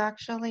he was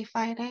actually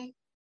fighting?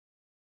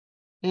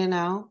 You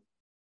know?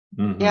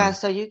 Yeah, Mm-hmm.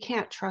 so you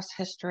can't trust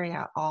history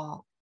at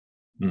all.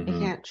 You Mm-hmm.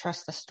 can't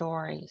trust the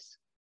stories.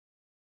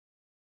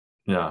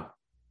 Yeah.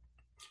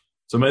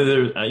 So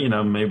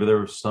maybe there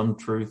was some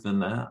truth in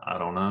that. I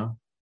don't know.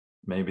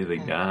 Maybe the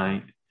Yeah.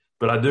 guy,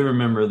 but I do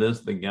remember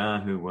this, the guy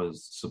who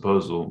was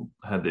supposed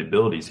had the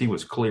abilities, he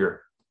was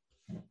clear.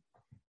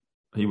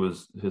 He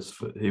was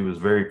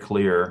very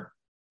clear.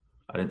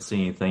 I didn't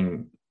see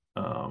anything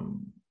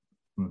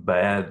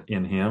bad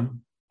in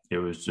him. It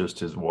was just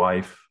his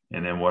wife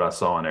and then what I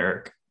saw in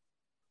Eric.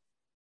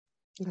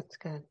 That's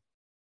good.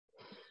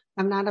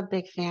 I'm not a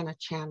big fan of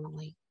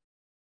channeling.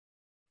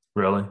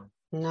 Really?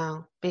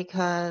 No,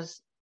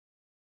 because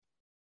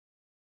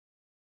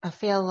I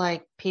feel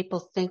like people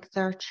think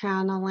they're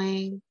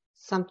channeling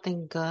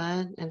something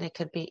good and they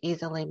could be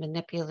easily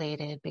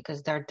manipulated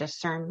because their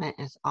discernment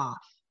is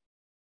off.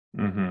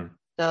 Mm-hmm.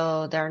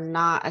 So they're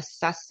not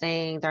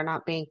assessing, they're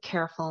not being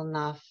careful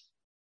enough,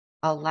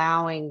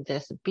 allowing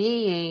this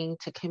being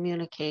to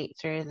communicate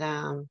through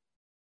them.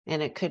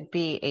 And it could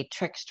be a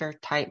trickster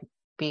type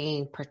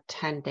being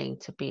pretending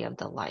to be of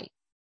the light.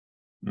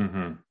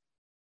 Mm-hmm.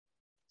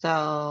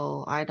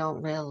 So I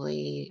don't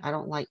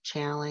like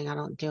channeling. I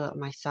don't do it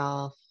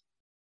myself.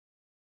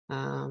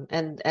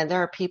 And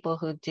there are people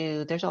who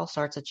do, there's all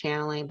sorts of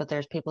channeling, but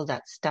there's people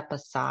that step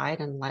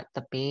aside and let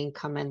the being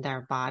come in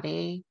their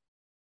body.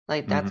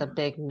 Like that's a Mm-hmm.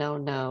 big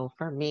no-no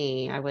for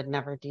me. I would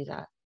never do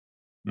that.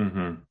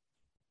 Mm-hmm.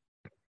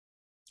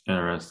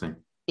 Interesting.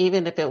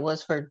 Even if it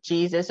was for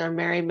Jesus or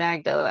Mary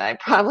Magdalene, I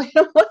probably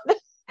would.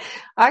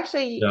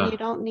 Actually, you Yeah.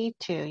 don't need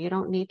to. You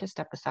don't need to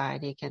step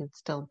aside. You can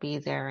still be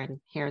there and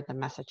hear the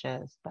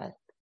messages, but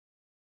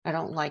I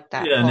don't like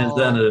that Yeah. And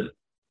whole,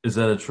 is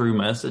that a true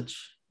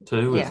message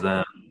too? Is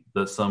yeah.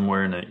 that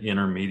somewhere in an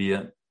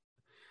intermediate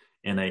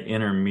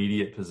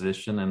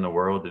position in the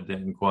world that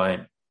didn't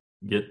quite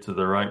get to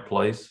the right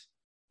place?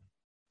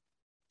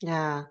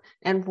 Yeah.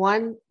 And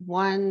one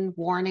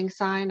warning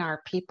sign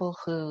are people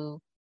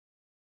who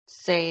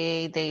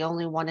say they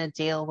only want to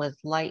deal with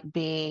light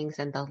beings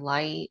and the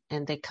light,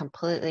 and they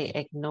completely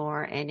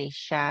ignore any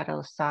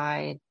shadow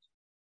side,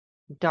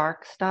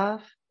 dark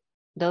stuff.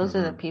 Those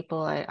are the Mm-hmm.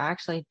 people I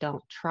actually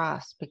don't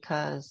trust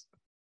because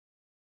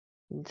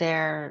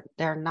they're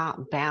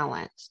not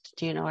balanced.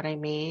 Do you know what I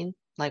mean?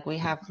 Like we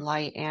have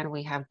light and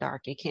we have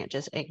dark. You can't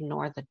just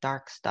ignore the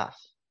dark stuff.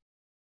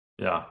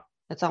 Yeah.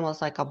 It's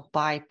almost like a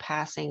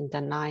bypassing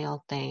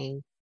denial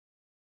thing.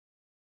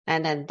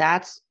 And then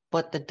that's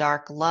what the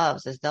dark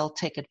loves is they'll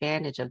take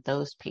advantage of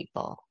those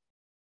people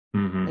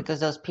Mm-hmm. because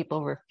those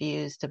people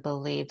refuse to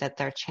believe that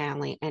they're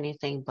channeling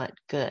anything but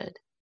good.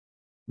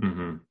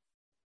 Mm-hmm.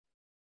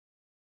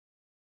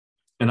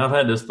 And I've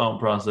had this thought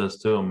process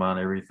too about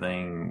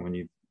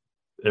everything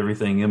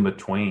in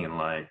between.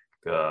 Like,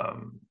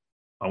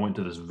 I went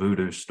to this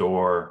voodoo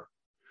store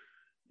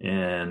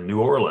in New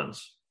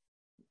Orleans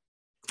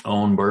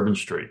on Bourbon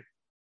Street,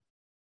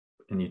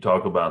 and you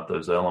talk about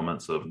those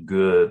elements of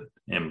good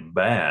and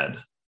bad.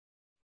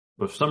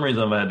 But for some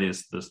reason, I've had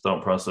this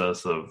thought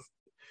process of,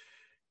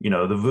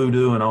 the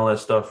voodoo and all that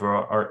stuff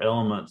are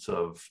elements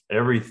of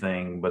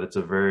everything, but it's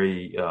a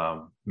very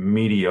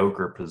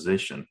mediocre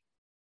position.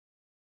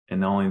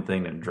 And the only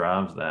thing that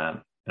drives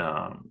that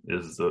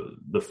is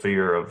the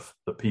fear of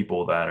the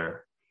people that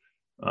are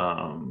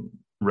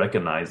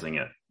recognizing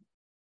it.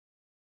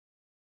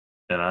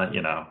 And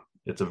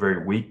it's a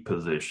very weak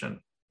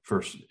position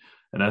first,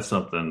 and that's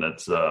something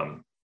that's I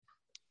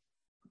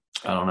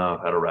don't know.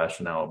 I've had a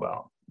rationale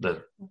about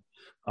that.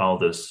 All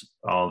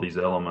these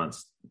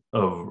elements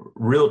of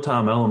real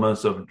time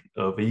elements of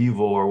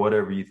evil or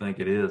whatever you think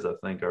it is, I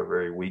think are a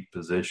very weak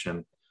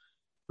position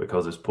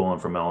because it's pulling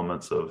from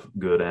elements of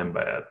good and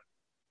bad.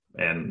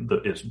 and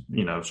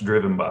it's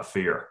driven by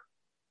fear.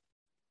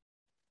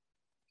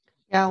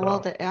 Yeah,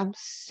 well, So. I'm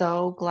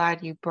so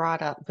glad you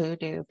brought up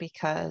voodoo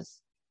because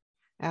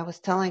I was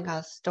telling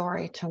a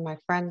story to my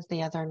friends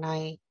the other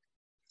night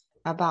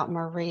about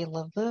Marie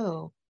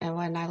Laveau. And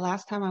when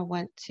last time I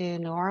went to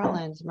New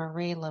Orleans,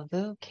 Marie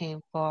Laveau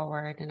came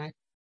forward and I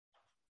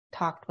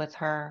talked with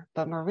her.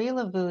 But Marie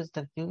Laveau is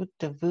the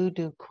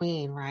voodoo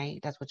queen, right?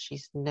 That's what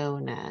she's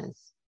known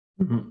as.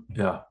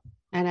 Yeah.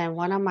 And then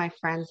one of my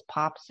friends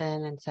pops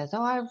in and says,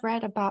 "Oh, I've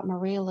read about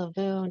Marie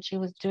Laveau and she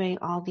was doing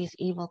all these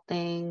evil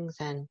things."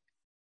 And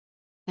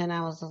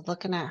I was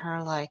looking at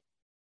her like,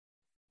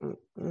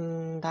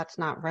 that's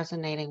not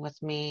resonating with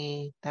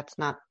me. That's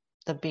not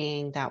the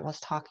being that was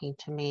talking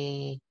to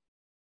me.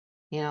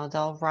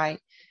 They'll write,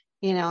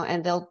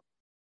 and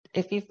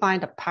if you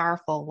find a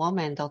powerful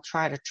woman, they'll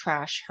try to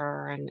trash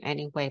her in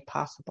any way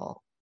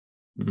possible.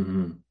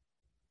 Mm-hmm. And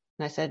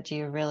I said, "Do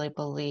you really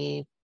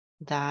believe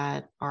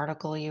that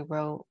article you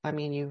wrote? I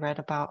mean, you read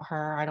about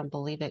her. I don't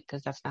believe it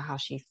because that's not how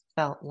she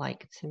felt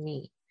like to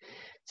me.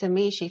 To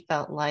me, she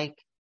felt like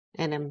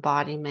an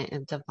embodiment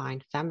of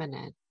divine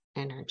feminine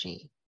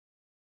energy,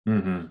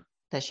 Mm-hmm.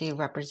 that she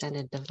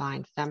represented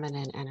divine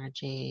feminine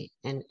energy,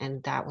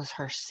 and that was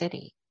her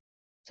city.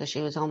 So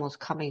she was almost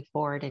coming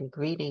forward and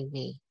greeting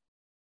me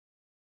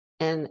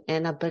in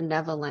a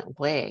benevolent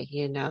way,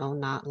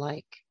 not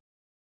like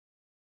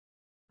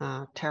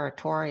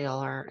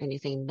territorial or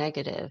anything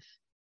negative.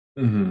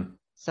 Mm-hmm.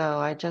 So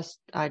I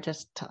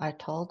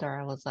told her,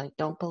 I was like,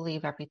 don't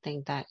believe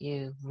everything that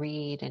you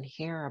read and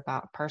hear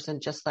about a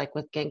person. Just like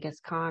with Genghis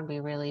Khan, we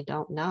really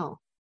don't know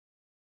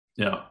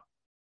Yeah.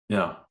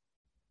 Yeah.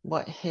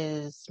 what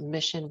his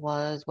mission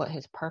was, what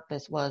his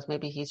purpose was.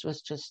 Maybe he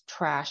was just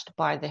trashed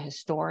by the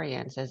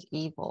historians as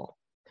evil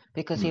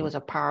because he Mm-hmm. was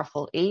a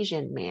powerful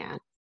Asian man, or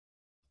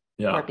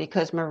Yeah.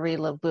 because Marie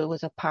Laveau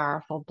was a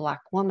powerful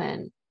Black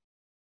woman.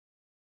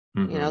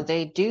 Mm-hmm.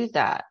 They do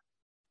that.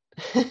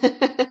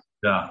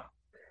 Yeah.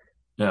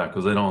 Yeah.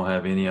 Because they don't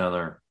have any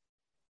other.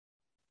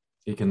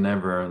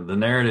 The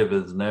narrative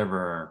is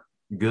never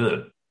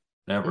good,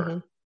 hmm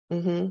ever.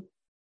 hmm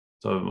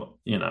So,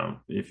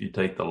 if you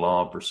take the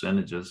law of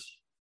percentages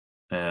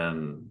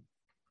and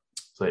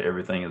say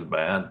everything is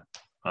bad,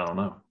 I don't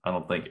know. I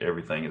don't think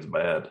everything is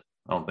bad.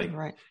 I don't think,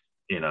 Right.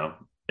 you know,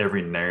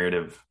 every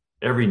narrative,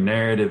 every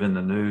narrative in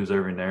the news,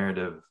 every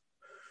narrative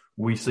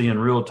we see in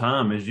real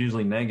time is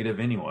usually negative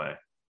anyway.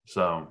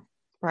 So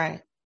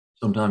Right.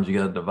 sometimes you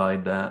got to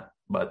divide that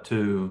by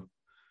two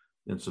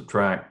and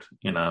subtract,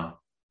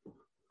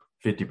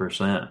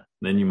 50%.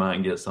 Then you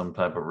might get some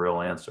type of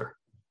real answer.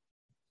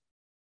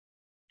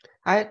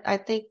 I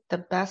think the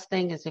best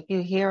thing is if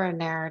you hear a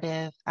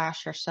narrative,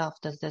 ask yourself,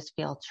 does this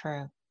feel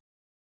true?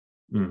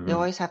 You Mm-hmm.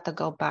 always have to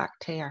go back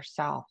to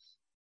yourself.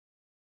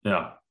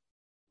 Yeah.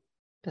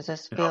 Does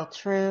this Yeah. feel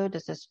true?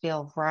 Does this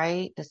feel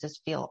right? Does this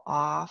feel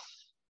off?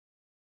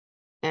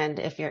 And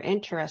if you're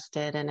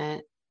interested in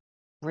it,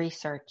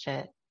 research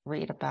it,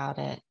 read about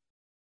it,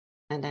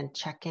 and then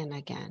check in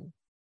again.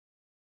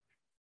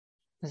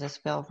 Does this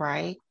feel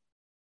right?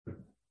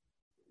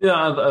 Yeah.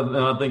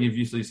 I think if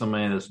you see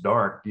somebody that's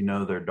dark,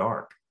 they're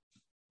dark.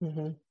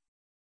 hmm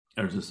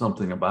There's just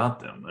something about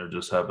them. They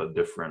just have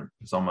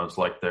it's almost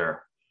like there's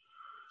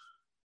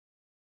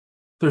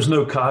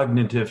no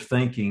cognitive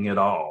thinking at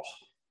all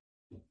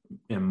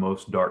in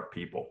most dark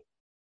people,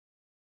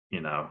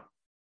 you know,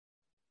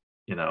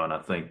 and I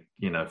think,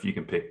 if you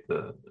can pick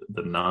the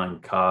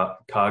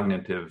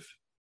non-cognitive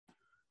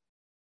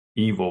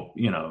evil,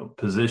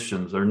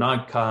 positions, or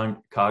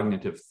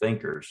non-cognitive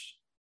thinkers,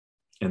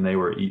 and they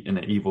were in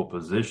an evil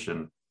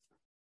position,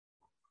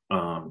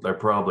 they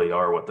probably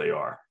are what they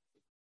are.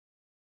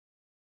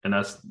 And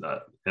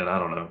and I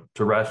don't know,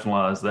 to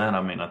rationalize that.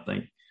 I mean, I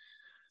think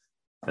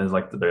it's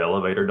like the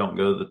elevator don't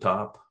go to the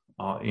top.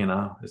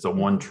 It's a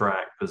one hmm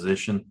track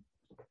position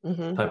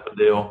hmm type of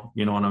deal.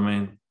 You know what I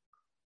mean?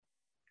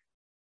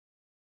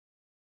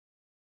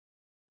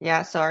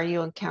 Yeah. So are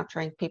you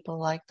encountering people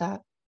like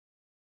that?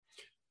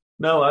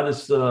 No, I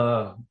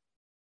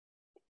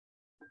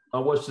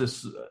watched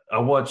this. I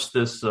watched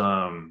this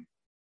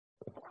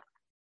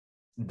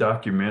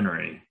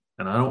documentary,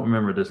 and I don't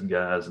remember this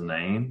guy's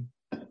name.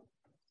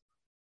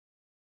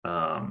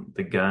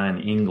 The guy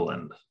in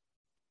England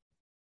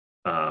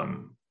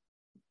um,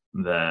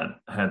 that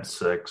had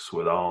sex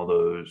with all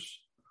those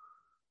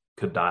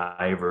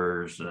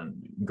cadavers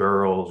and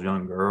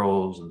young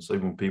girls, and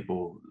sleeping with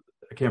people.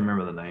 I can't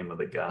remember the name of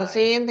the Was guy.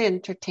 he in the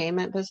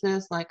entertainment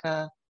business, like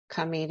a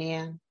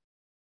comedian?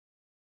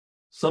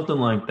 Something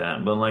like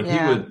that. But like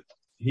Yeah.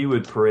 he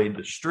would parade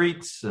the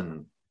streets,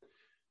 and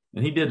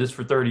he did this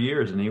for 30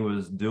 years, and he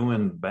was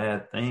doing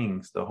bad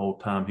things the whole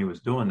time he was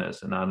doing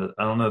this. And I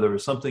don't know, there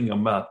was something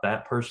about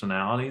that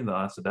personality that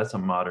I said, that's a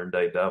modern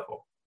day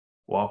devil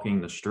walking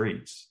the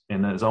streets.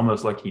 And it's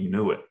almost like he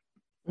knew it.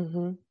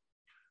 hmm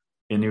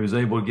And he was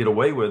able to get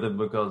away with it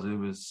because it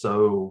was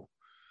so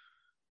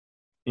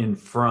in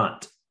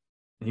front.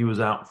 He was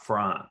out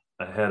front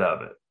ahead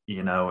of it,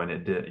 and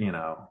it did,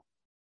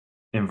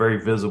 and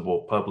very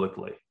visible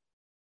publicly.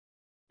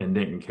 and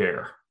didn't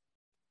care.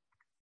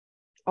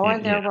 Or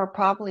And, there were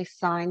probably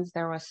signs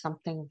there was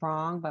something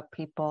wrong, but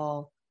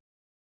people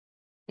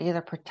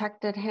either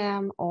protected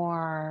him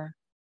or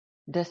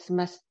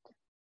dismissed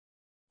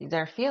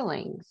their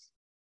feelings,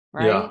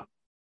 right?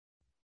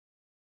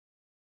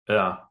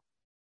 Yeah.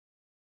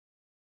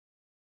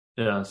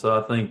 Yeah. So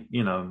I think,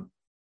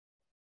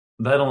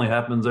 that only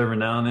happens every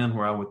now and then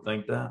where I would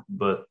think that,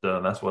 but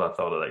that's what I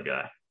thought of that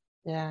guy.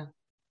 Yeah.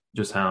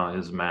 Just how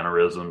his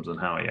mannerisms and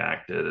how he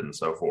acted and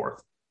so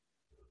forth,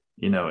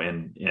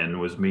 and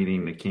was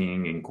meeting the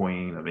king and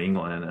queen of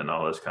England and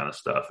all this kind of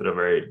stuff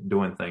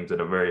doing things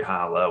at a very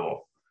high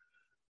level,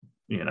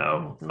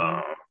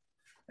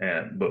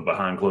 Mm-hmm. but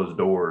behind closed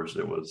doors,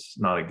 it was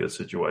not a good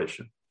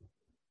situation.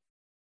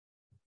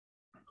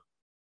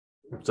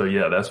 So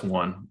yeah, that's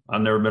one.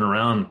 I've never been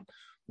around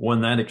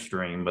one that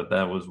extreme, but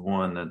that was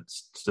one that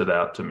stood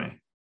out to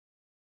me.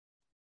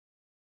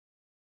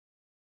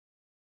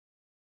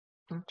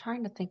 I'm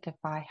trying to think if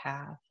I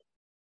have.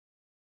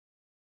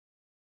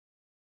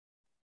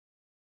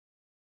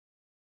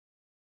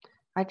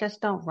 I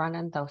just don't run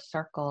in those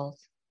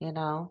circles,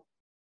 Yeah.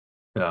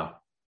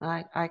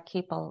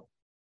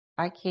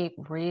 I keep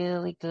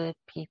really good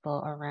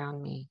people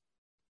around me.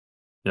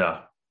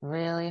 Yeah.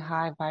 Really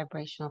high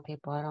vibrational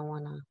people. I don't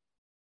want to.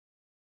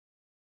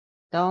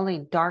 The only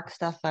dark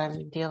stuff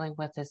I'm dealing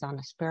with is on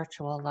a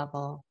spiritual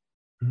level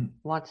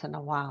once in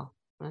a while.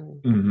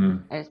 And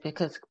Mm-hmm. it's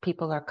because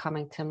people are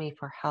coming to me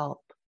for help.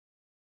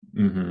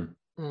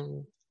 Mm-hmm.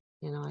 And,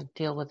 I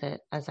deal with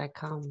it as I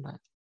come. But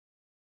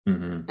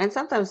Mm-hmm. and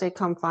sometimes they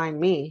come find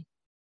me.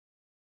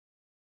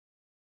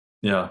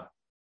 Yeah.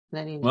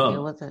 Then you deal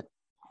Well, with it.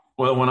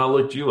 well, when I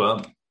looked you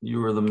up, you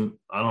were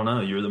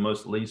you were the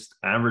most least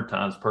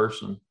advertised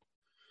person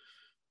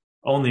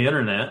on the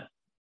internet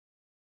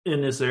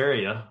in this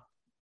area.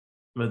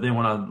 But then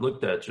when I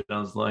looked at you, I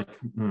was like,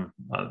 I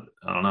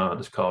don't know. I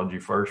just called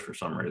you first for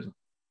some reason.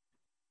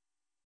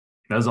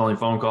 That was the only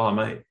phone call I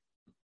made.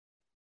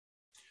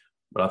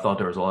 But I thought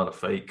there was a lot of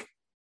fake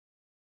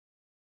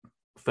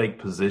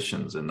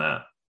positions in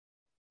that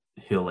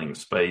healing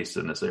space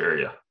in this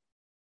area.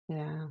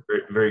 Yeah.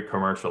 Very, very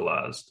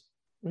commercialized.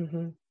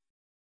 Mm-hmm.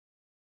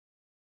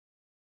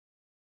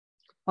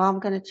 Well, I'm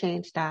going to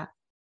change that.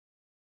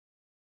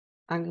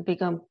 I'm going to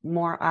become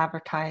more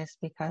advertised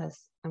because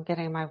I'm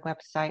getting my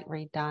website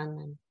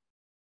redone. And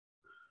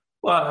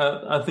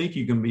Well, I think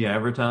you can be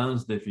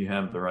advertised if you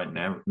have the right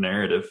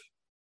narrative.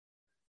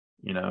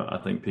 I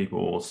think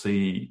people will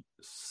see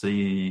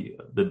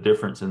the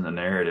difference in the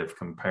narrative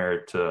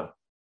compared to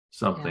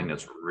something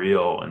that's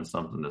real and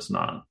something that's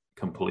not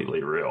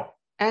completely real.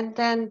 And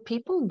then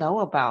people know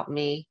about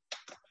me,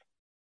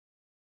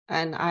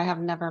 and I have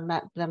never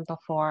met them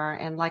before.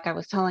 And like I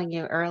was telling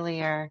you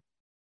earlier,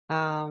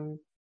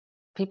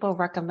 people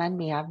recommend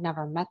me. I've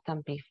never met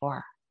them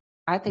before.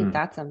 I think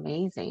that's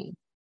amazing.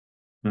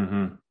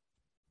 Mm-hmm.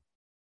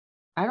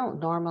 I don't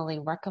normally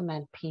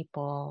recommend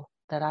people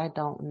that I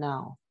don't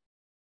know.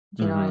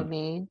 Do you know what I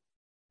mean?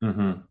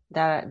 Mm-hmm.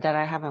 That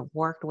I haven't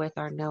worked with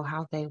or know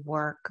how they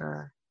work,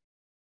 or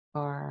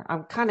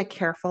I'm kind of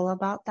careful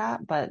about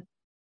that, but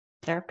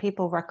there are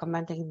people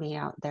recommending me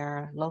out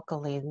there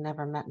locally and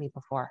never met me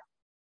before.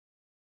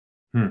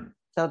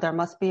 So there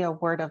must be a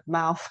word of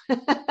mouth,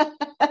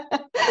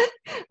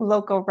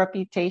 local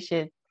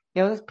reputation.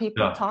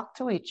 People talk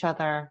to each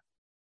other,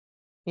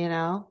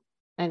 and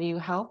you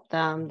help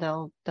them,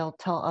 they'll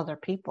tell other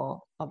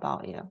people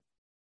about you.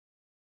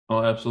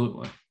 Oh,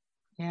 absolutely.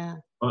 Yeah.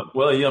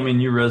 Well, yeah, I mean,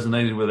 you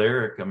resonated with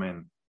Eric. I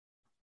mean,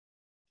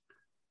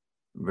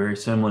 very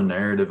similar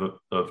narrative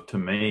of to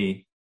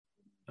me.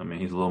 I mean,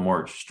 he's a little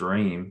more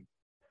extreme.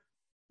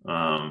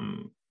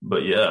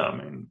 But yeah, I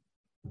mean,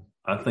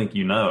 I think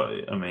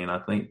I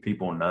think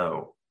people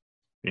know,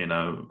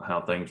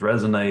 how things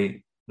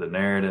resonate, the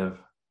narrative,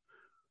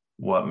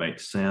 what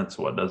makes sense,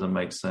 what doesn't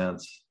make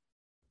sense.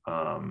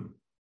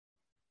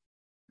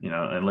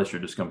 Unless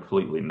you're just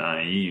completely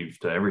naive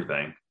to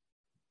everything.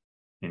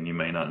 And you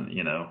may not,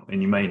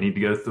 and you may need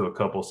to go through a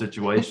couple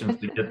situations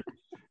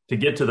to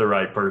get to the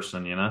right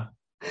person,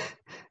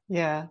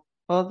 Yeah.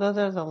 Well,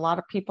 there's a lot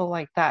of people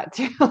like that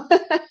too.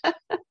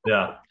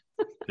 Yeah.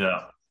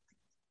 Yeah.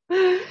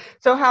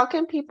 So how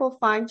can people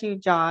find you,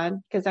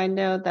 John? Because I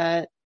know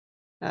that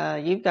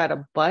you've got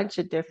a bunch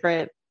of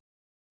different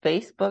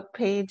Facebook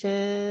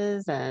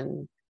pages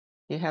and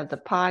you have the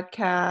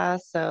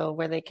podcast, so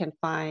where they can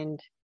find.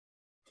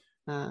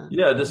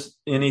 Yeah, just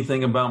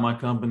anything about my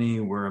company.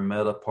 We're a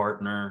Meta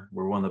partner.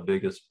 We're one of the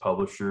biggest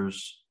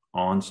publishers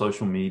on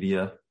social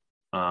media,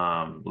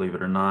 believe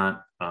it or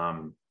not.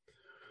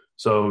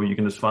 So you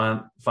can just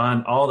find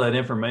all that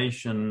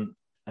information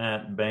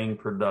at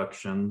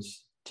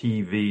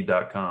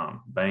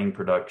bangproductionstv.com,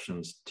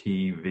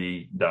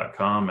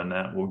 bangproductionstv.com, and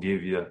that will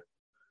give you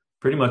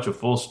pretty much a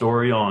full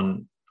story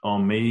on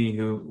me,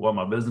 what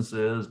my business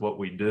is, what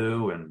we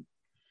do, and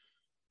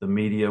the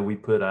media we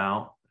put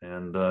out.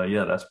 And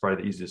yeah, that's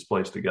probably the easiest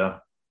place to go.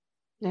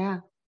 Yeah.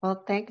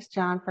 Well, thanks,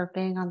 John, for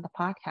being on the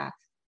podcast.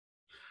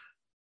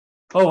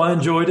 Oh, I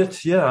enjoyed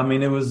it. Yeah, I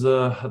mean, it was.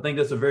 I think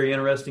that's a very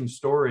interesting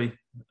story.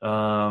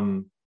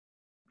 Um,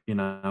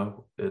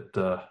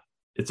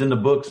 it's in the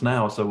books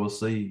now, so we'll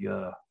see.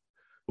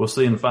 We'll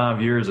see in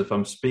 5 years if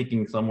I'm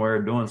speaking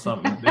somewhere doing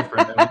something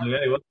different.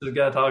 Hey, what's this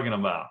guy talking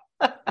about?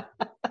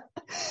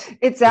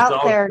 It's It's out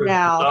all there true. It's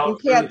now. You all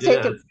true. can't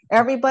take Yeah, it.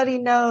 Everybody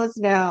knows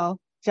now,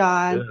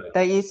 yeah, John,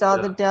 that you saw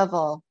the yeah,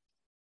 devil.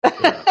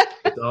 yeah.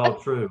 It's all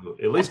true.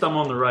 At least I'm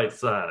on the right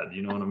side.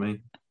 You know what I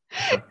mean?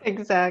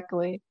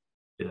 Exactly.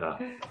 Yeah.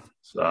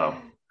 So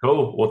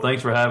cool. Well,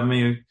 thanks for having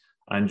me.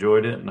 I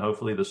enjoyed it, and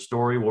hopefully the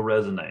story will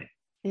resonate.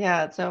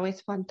 Yeah, it's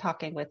always fun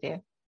talking with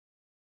you.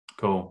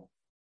 Cool.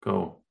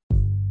 Cool.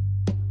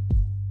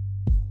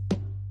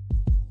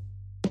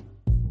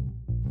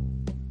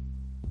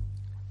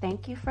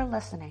 Thank you for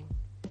listening.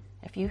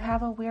 If you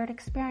have a weird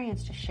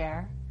experience to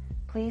share,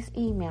 please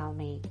email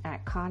me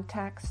at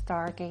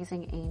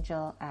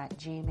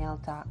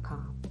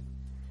contactstargazingangel@gmail.com.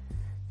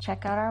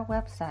 Check out our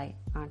website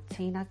on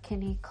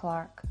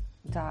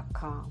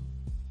tinakinneyclark.com.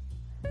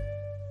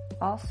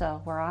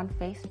 Also, we're on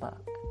Facebook,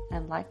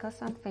 and like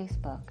us on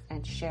Facebook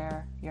and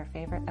share your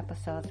favorite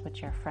episodes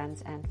with your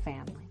friends and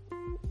family.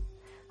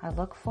 I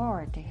look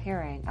forward to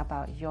hearing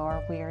about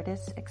your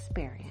weirdest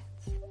experience.